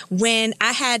 So when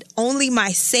I had only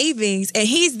my savings and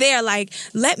he's there, like,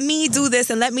 let me do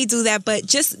this and let me do that, but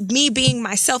just me being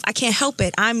myself, I can't help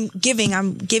it. I'm giving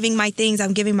my things.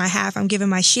 I'm giving my half. I'm giving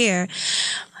my share.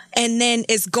 And then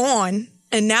it's gone.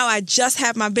 And now I just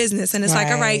have my business, and it's like,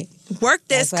 all right, work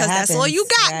this because that's all you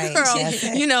got, Right. girl. That's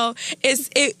it. You know,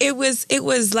 it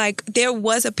was like there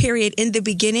was a period in the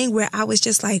beginning where I was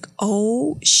just like,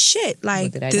 oh shit,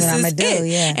 like did I this do? What is I'ma do, it.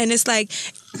 yeah. And it's like,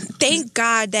 thank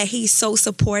God that he's so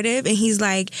supportive and he's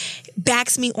like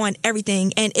backs me on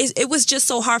everything. And it was just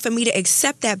so hard for me to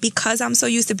accept that because I'm so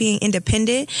used to being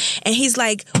independent. And he's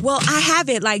like, well, I have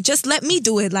it. Like, just let me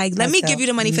do it. Like, let me give you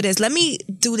the money for this. Let me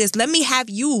do this. Let me have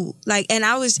you. Like, and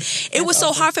it was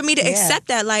so hard for me to accept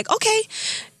that. Like, okay,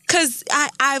 because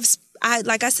I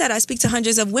like I said, I speak to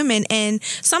hundreds of women, and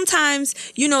sometimes,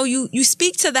 you know, you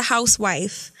speak to the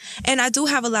housewife, and I do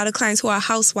have a lot of clients who are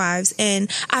housewives, and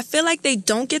I feel like they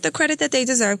don't get the credit that they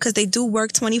deserve because they do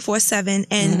work 24/7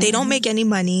 and they don't make any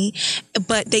money,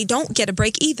 but they don't get a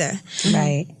break either.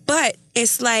 Right. But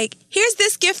it's like, here's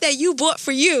this gift that you bought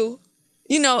for you.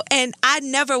 You know, and I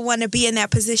never want to be in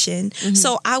that position.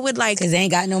 So I would like... Because they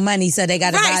ain't got no money, so they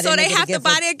got to buy Right, so they have to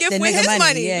buy their gift with his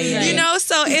money. Yeah. You know,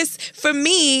 so it's, for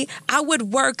me, I would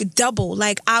work double.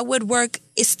 Like, I would work,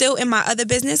 it's still in my other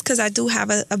business, because I do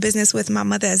have a business with my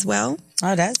mother as well.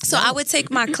 Oh, that's So I would take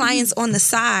my clients on the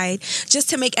side just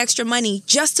to make extra money,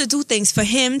 just to do things for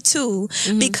him too,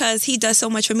 because he does so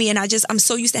much for me. And I'm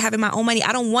so used to having my own money.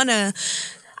 I don't want to...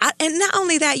 and not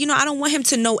only that, you know, I don't want him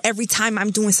to know every time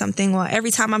I'm doing something or every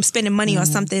time I'm spending money or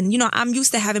something. You know, I'm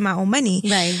used to having my own money.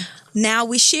 Right. Now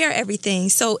we share everything.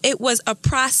 So it was a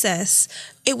process.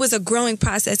 It was a growing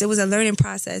process. It was a learning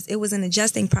process. It was an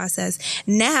adjusting process.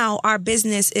 Now our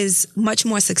business is much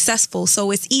more successful,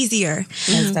 so it's easier.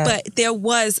 But there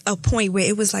was a point where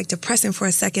it was like depressing for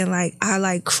a second. Like I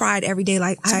like cried every day.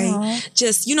 Like I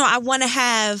just, you know, I want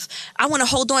to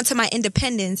hold on to my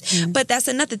independence. But that's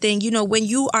another thing, you know, when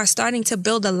you are starting to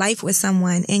build a life with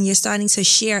someone and you're starting to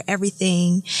share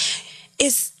everything,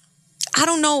 I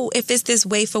don't know if it's this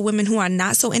way for women who are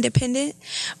not so independent,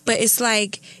 but it's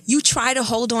like you try to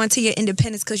hold on to your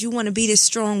independence because you want to be this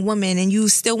strong woman and you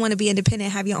still want to be independent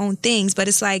and have your own things. But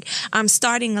it's like I'm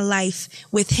starting a life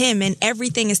with him and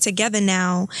everything is together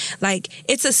now. Like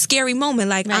it's a scary moment.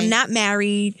 Like I'm not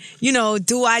married. You know,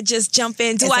 do I just jump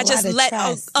in? Do I just let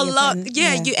a lot?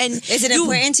 Yeah. Is it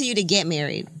important to you to get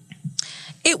married?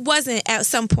 It wasn't at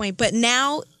some point, but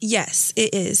now, yes,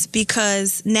 it is,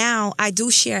 because now I do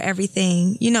share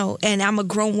everything, you know, and I'm a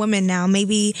grown woman now.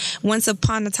 Maybe once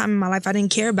upon a time in my life, I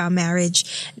didn't care about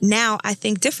marriage. Now I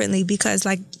think differently because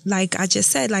like I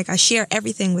just said, like I share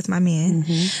everything with my man.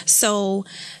 So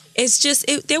it's just,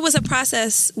 there was a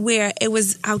process where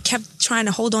I kept trying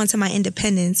to hold on to my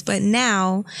independence, but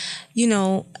now, you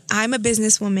know, I'm a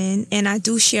businesswoman and I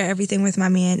do share everything with my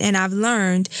man, and I've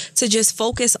learned to just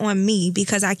focus on me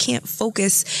because I can't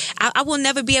focus. I will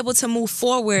never be able to move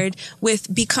forward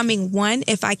with becoming one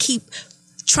if I keep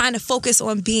trying to focus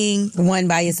on being one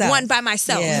by yourself. One by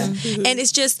myself. Yeah. And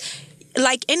it's just...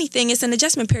 like anything, it's an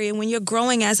adjustment period. When you're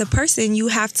growing as a person, you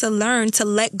have to learn to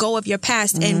let go of your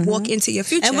past and walk into your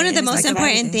future. And one of the it's most like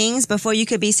important things before you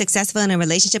could be successful in a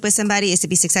relationship with somebody is to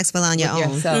be successful on your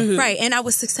own. Right. And I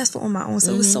was successful on my own,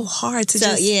 so it was so hard to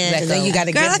just... Yeah. So you got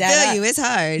to Girl, give I that feel up. you. It's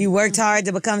hard. You worked hard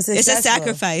to become successful. It's a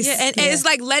sacrifice. Yeah, and it's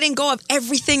like letting go of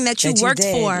everything that you That you worked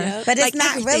did. for. But it's Like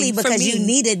not really everything for because me. you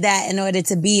needed that in order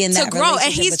to be in that to grow.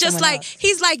 And relationship he's with just someone like, else.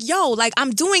 he's like, yo, like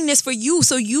I'm doing this for you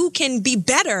so you can be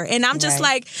better. And I'm just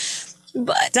Right. like,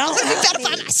 but Don't I'm gonna be better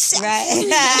by myself. Right.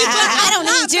 I don't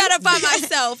need you. Better by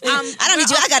myself. I don't need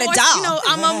you. I got a doll. You know,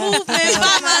 I'm a movement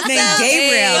by myself. Named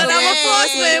Gabriel. But I'm a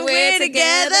force when We're we're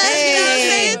together. You know what I'm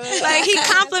saying? Like he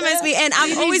compliments me, and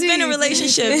I've always been in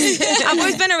relationships. I've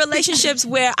always been in relationships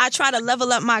where I try to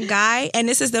level up my guy, and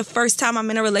this is the first time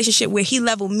I'm in a relationship where he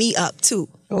leveled me up too.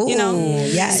 You know,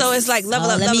 yes. so it's like level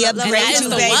up, let level me up, level upgrade up. That is you,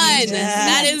 the baby. one.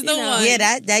 That is the one.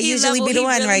 Yeah, that usually be the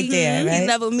one right there, right? He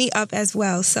leveled me up as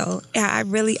well. So yeah, I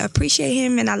really appreciate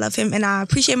him and I love him and I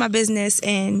appreciate my business.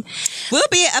 And We'll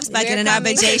be at Upspiking in our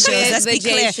Vagina shows. Let's be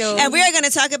clear. And we're going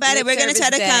to talk about it. We're going to try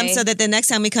to come so that the next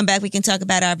time we come back, we can talk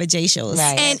about our Vagina shows.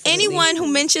 Right. and anyone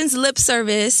who mentions lip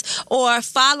service or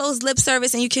follows lip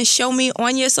service, and you can show me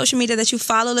on your social media that you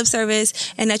follow lip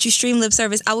service and that you stream lip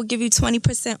service, I will give you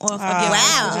 20% off of your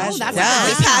Wow. That's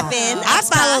We pop in. I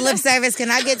follow lip service. Can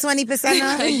I get 20%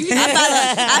 off?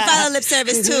 I follow lip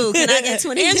service too. Can I get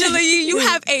 20? Angela, you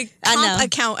have a I know. comp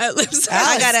account at lip service.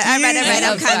 I gotta. All right.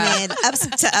 I'm Upspot. coming. Up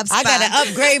to Upspot. I gotta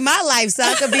upgrade my life so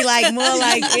I could be like more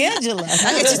like Angela.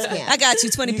 I got you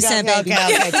 20%, baby.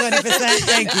 Okay, 20%.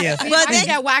 Thank you. Well, I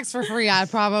get wax for free. I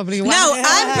probably no,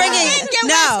 I'm bringing. get No,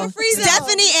 wax for free, though.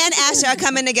 Stephanie and Astra are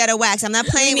coming to get a wax. I'm not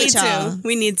playing with y'all.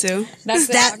 We need to. That's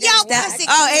That, it.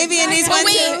 oh, Avi needs one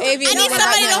I need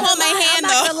somebody to hold my hand,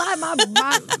 though. I'm not gonna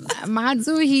lie, my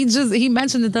dude, he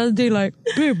mentioned it the other day, like,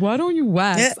 babe, why don't you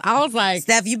wax? I was like,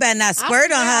 Steph, you better not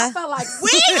squirt on I her. felt like,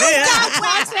 stop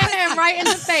waxing him right in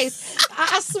the face.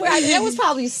 I swear, there was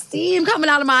probably steam coming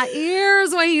out of my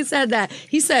ears when he said that.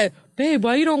 He said, babe,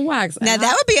 why you don't wax? Now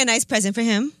that would be a nice present for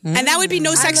him. And that would be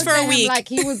no sex for a week. Like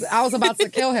I was about to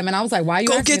kill him, and I was like, why you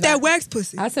Go asking get me that wax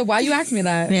pussy. I said, why you asking me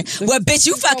that? Well, bitch,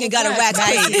 you fucking got a wax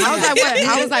pussy.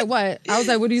 I was like, what? I was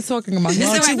like, what are you talking about?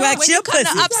 Why don't you wax your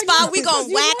pussy? Up spot, we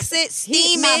gonna wax it,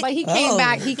 steam it. But he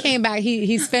came back.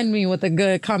 He spun me with a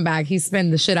good comeback. He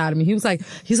spun the shit out of me. He's like,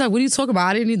 what are you talking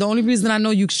about? The only reason I know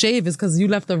you shave is because you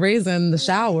left the razor in the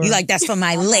shower. You like, that's for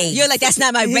my leg. You're like, that's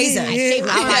not my razor.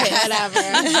 I'm like,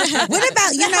 whatever. What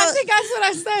about, I think that's what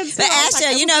I said. But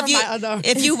Astra, you know,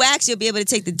 if you wax, you'll be able to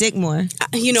take the dick more.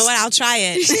 You know what? I'll try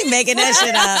it. She making that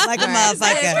shit up like a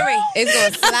motherfucker. It's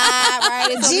gonna slide, right?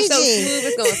 It's gonna be so smooth.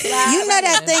 It's gonna slide. You know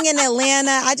that thing in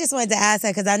Atlanta? I just wanted to ask her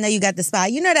because I know you got the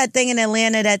spot. You know that thing in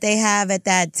Atlanta that they have at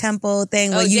that temple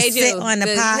thing where you sit on the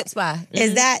pot? Hip spa.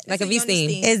 Is that like a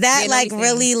V-steam? Is that Yeah, like V-steam.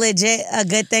 really legit a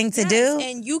good thing to do?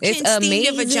 And you can It's steam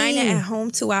your amazing. vagina at home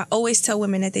too. I always tell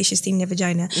women that they should steam their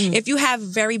vagina. If you have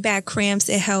very bad cramps,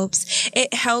 it helps.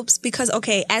 It helps because,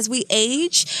 okay, as we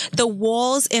age, the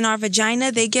walls in our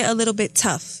vagina, they get a little bit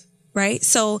tough, right?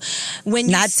 So when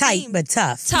you Not steam, tight, but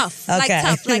tough. tough, Okay.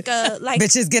 like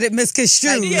Bitches get it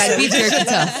misconstrued. Like beef jerky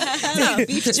tough.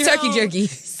 Turkey jerky.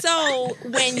 So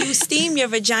when you steam your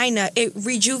vagina, it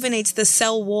rejuvenates the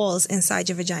cell walls inside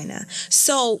your vagina.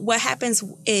 So what happens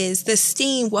is the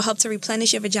steam will help to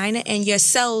replenish your vagina, and your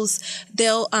cells,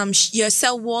 your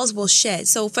cell walls will shed.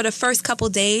 So for the first couple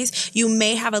days, you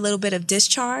may have a little bit of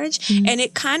discharge, and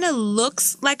it kind of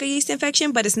looks like a yeast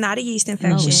infection, but it's not a yeast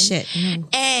infection. Oh, shit.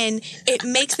 And it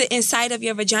makes the inside of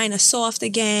your vagina soft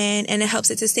again, and it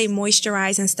helps it to stay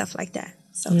moisturized and stuff like that.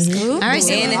 So All right,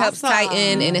 so And it helps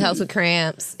tighten, and it helps with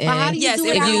cramps. And how do you do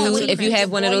it at home? if you have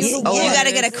one of those, you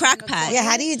gotta get a crock pot. Yeah,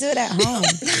 how do you do it at home?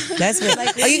 That's what. Oh,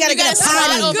 you gotta get a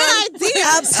potty. Good idea.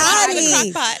 A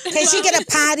potty. Crock pot. Can she get a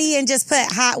potty and just put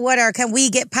hot water? Or can we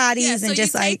get potties and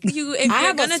just like? if I you're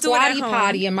have a gonna do it at squatty home,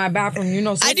 potty in my bathroom. You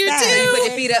know, I do that. too. you put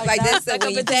your feet up like this, so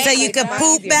when you so you can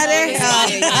poop better. So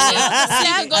you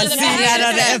can go to the seen that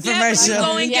on the you infomercial.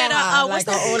 go and get Yeah, a what's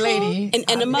like that an old called? lady. An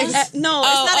enema? No,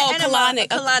 Oh, it's not an colonic. enema.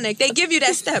 Colonic. They give you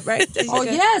that step, right? Oh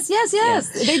yes.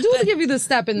 They do give you the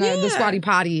step in the squatty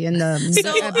potty in the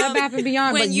at Bed Bath and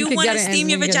Beyond. When but you could want get to it steam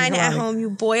your when you get it in vagina at Hawaii. home, you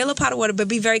boil a pot of water, but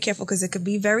be very careful because it could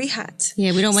be very hot.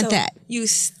 Yeah, we don't want So that.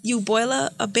 You boil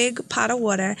a big pot of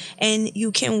water, and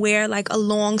you can wear like a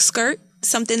long skirt.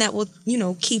 Something that will,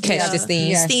 keep Catch the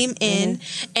steam. steam in.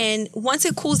 And once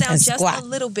it cools down And just squat. a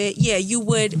little bit, you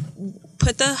would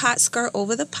put the hot skirt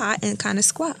over the pot and kind of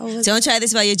squat over. Don't try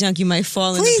this while you're drunk. You might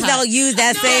fall in Please the pot. don't use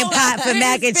that same pot for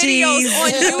mac and cheese. on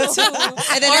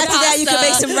YouTube. And then after that, you can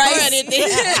make some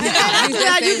rice.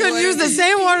 Yeah, you can use the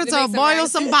same water to boil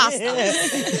some pasta.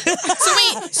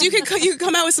 So you can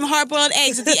come out with some hard-boiled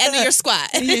eggs at the end of your squat.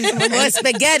 Or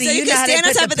spaghetti. So you know can how they stand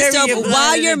on put top of the period stove blood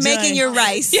while in you're the making joint. your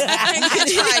rice.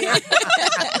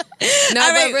 No, All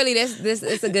but right. really, this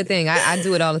it's a good thing. I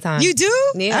do it all the time. You do?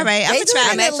 Yeah. All right, I'm They gonna try do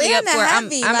it. I'm actually up Atlanta for.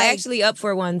 heavy, I'm like- actually up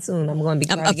for one soon. I'm going to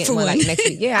be I'm trying up to get for one like one. next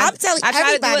week. Yeah, I'm telling you, I try to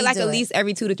do everybody it like do at it. least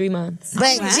every 2 to 3 months.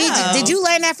 But Gigi, did you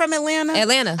learn that from Atlanta?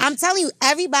 Atlanta. I'm telling you,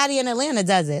 everybody in Atlanta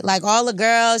does it. Like all the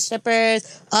girls,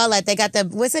 shippers, all that. They got the,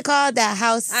 what's it called? That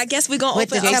house. I guess we're gonna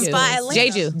With open the up Jeju. by Atlanta.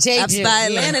 Jeju. Jeju. Up by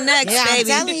Atlanta next, Yeah,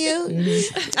 baby. I'm telling you.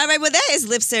 All right, well, that is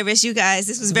lip service, you guys.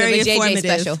 This was very The JJ informative.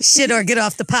 special. Shit or get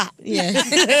off the pot. Yeah.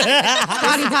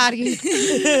 Squatty potty.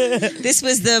 This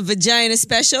was the Vagina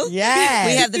special. Yes.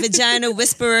 We have the Vagina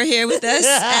Whisperer here with us,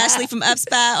 Ashley from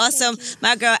UpSpot. Also,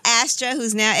 my girl Astra,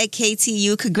 who's now at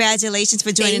KTU. Congratulations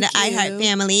for joining Thank the you. iHeart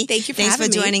family. Thank you for Thanks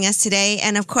having for me. joining us today.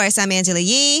 And of course, I'm Angela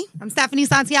Yee. I'm Stephanie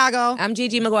Santiago. I'm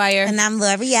Gigi McGuire. And I'm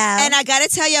L'Oreal. And I gotta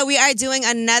tell you, we are doing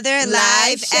another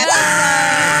live show.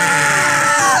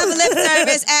 episode of Lip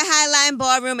Service at Highline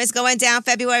Ballroom. It's going down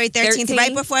February 13th,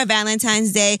 right before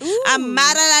Valentine's Day.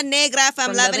 Amara La Negra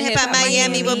from Love and Hip Hop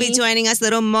Miami will be joining us.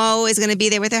 Little Mo is going to be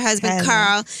there with her husband,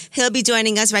 Carl. He'll be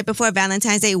joining us right before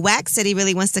Valentine's Day. Wax said he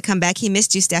really wants to come back. He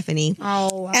missed you, Stephanie.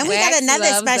 Oh, And we Wax got another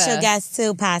loves special us. guest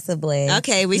too, possibly.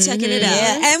 Okay, we checking it out.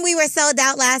 Yeah, and we were sold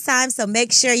out last time, so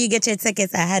make sure you get your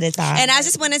tickets ahead of time. And I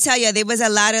just want to tell you, there was a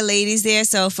lot of ladies there.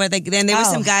 So then there were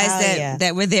Oh, some guys hell yeah.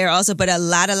 that were there also, but a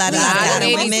lot of lot of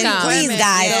women. ladies come. Please,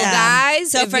 guys. So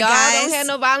guys, So if for y'all guys- don't have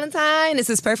no Valentine, this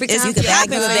is perfect Is time you for can y'all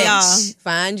happen to with y'all. find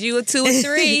find you a 2 or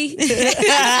 3. Go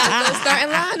starting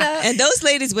lineup. And those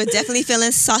ladies were definitely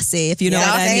feeling saucy, if you know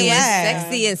what I mean.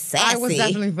 Sexy and sassy. I was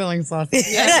definitely feeling saucy.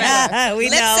 We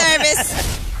Lip know.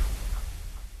 service.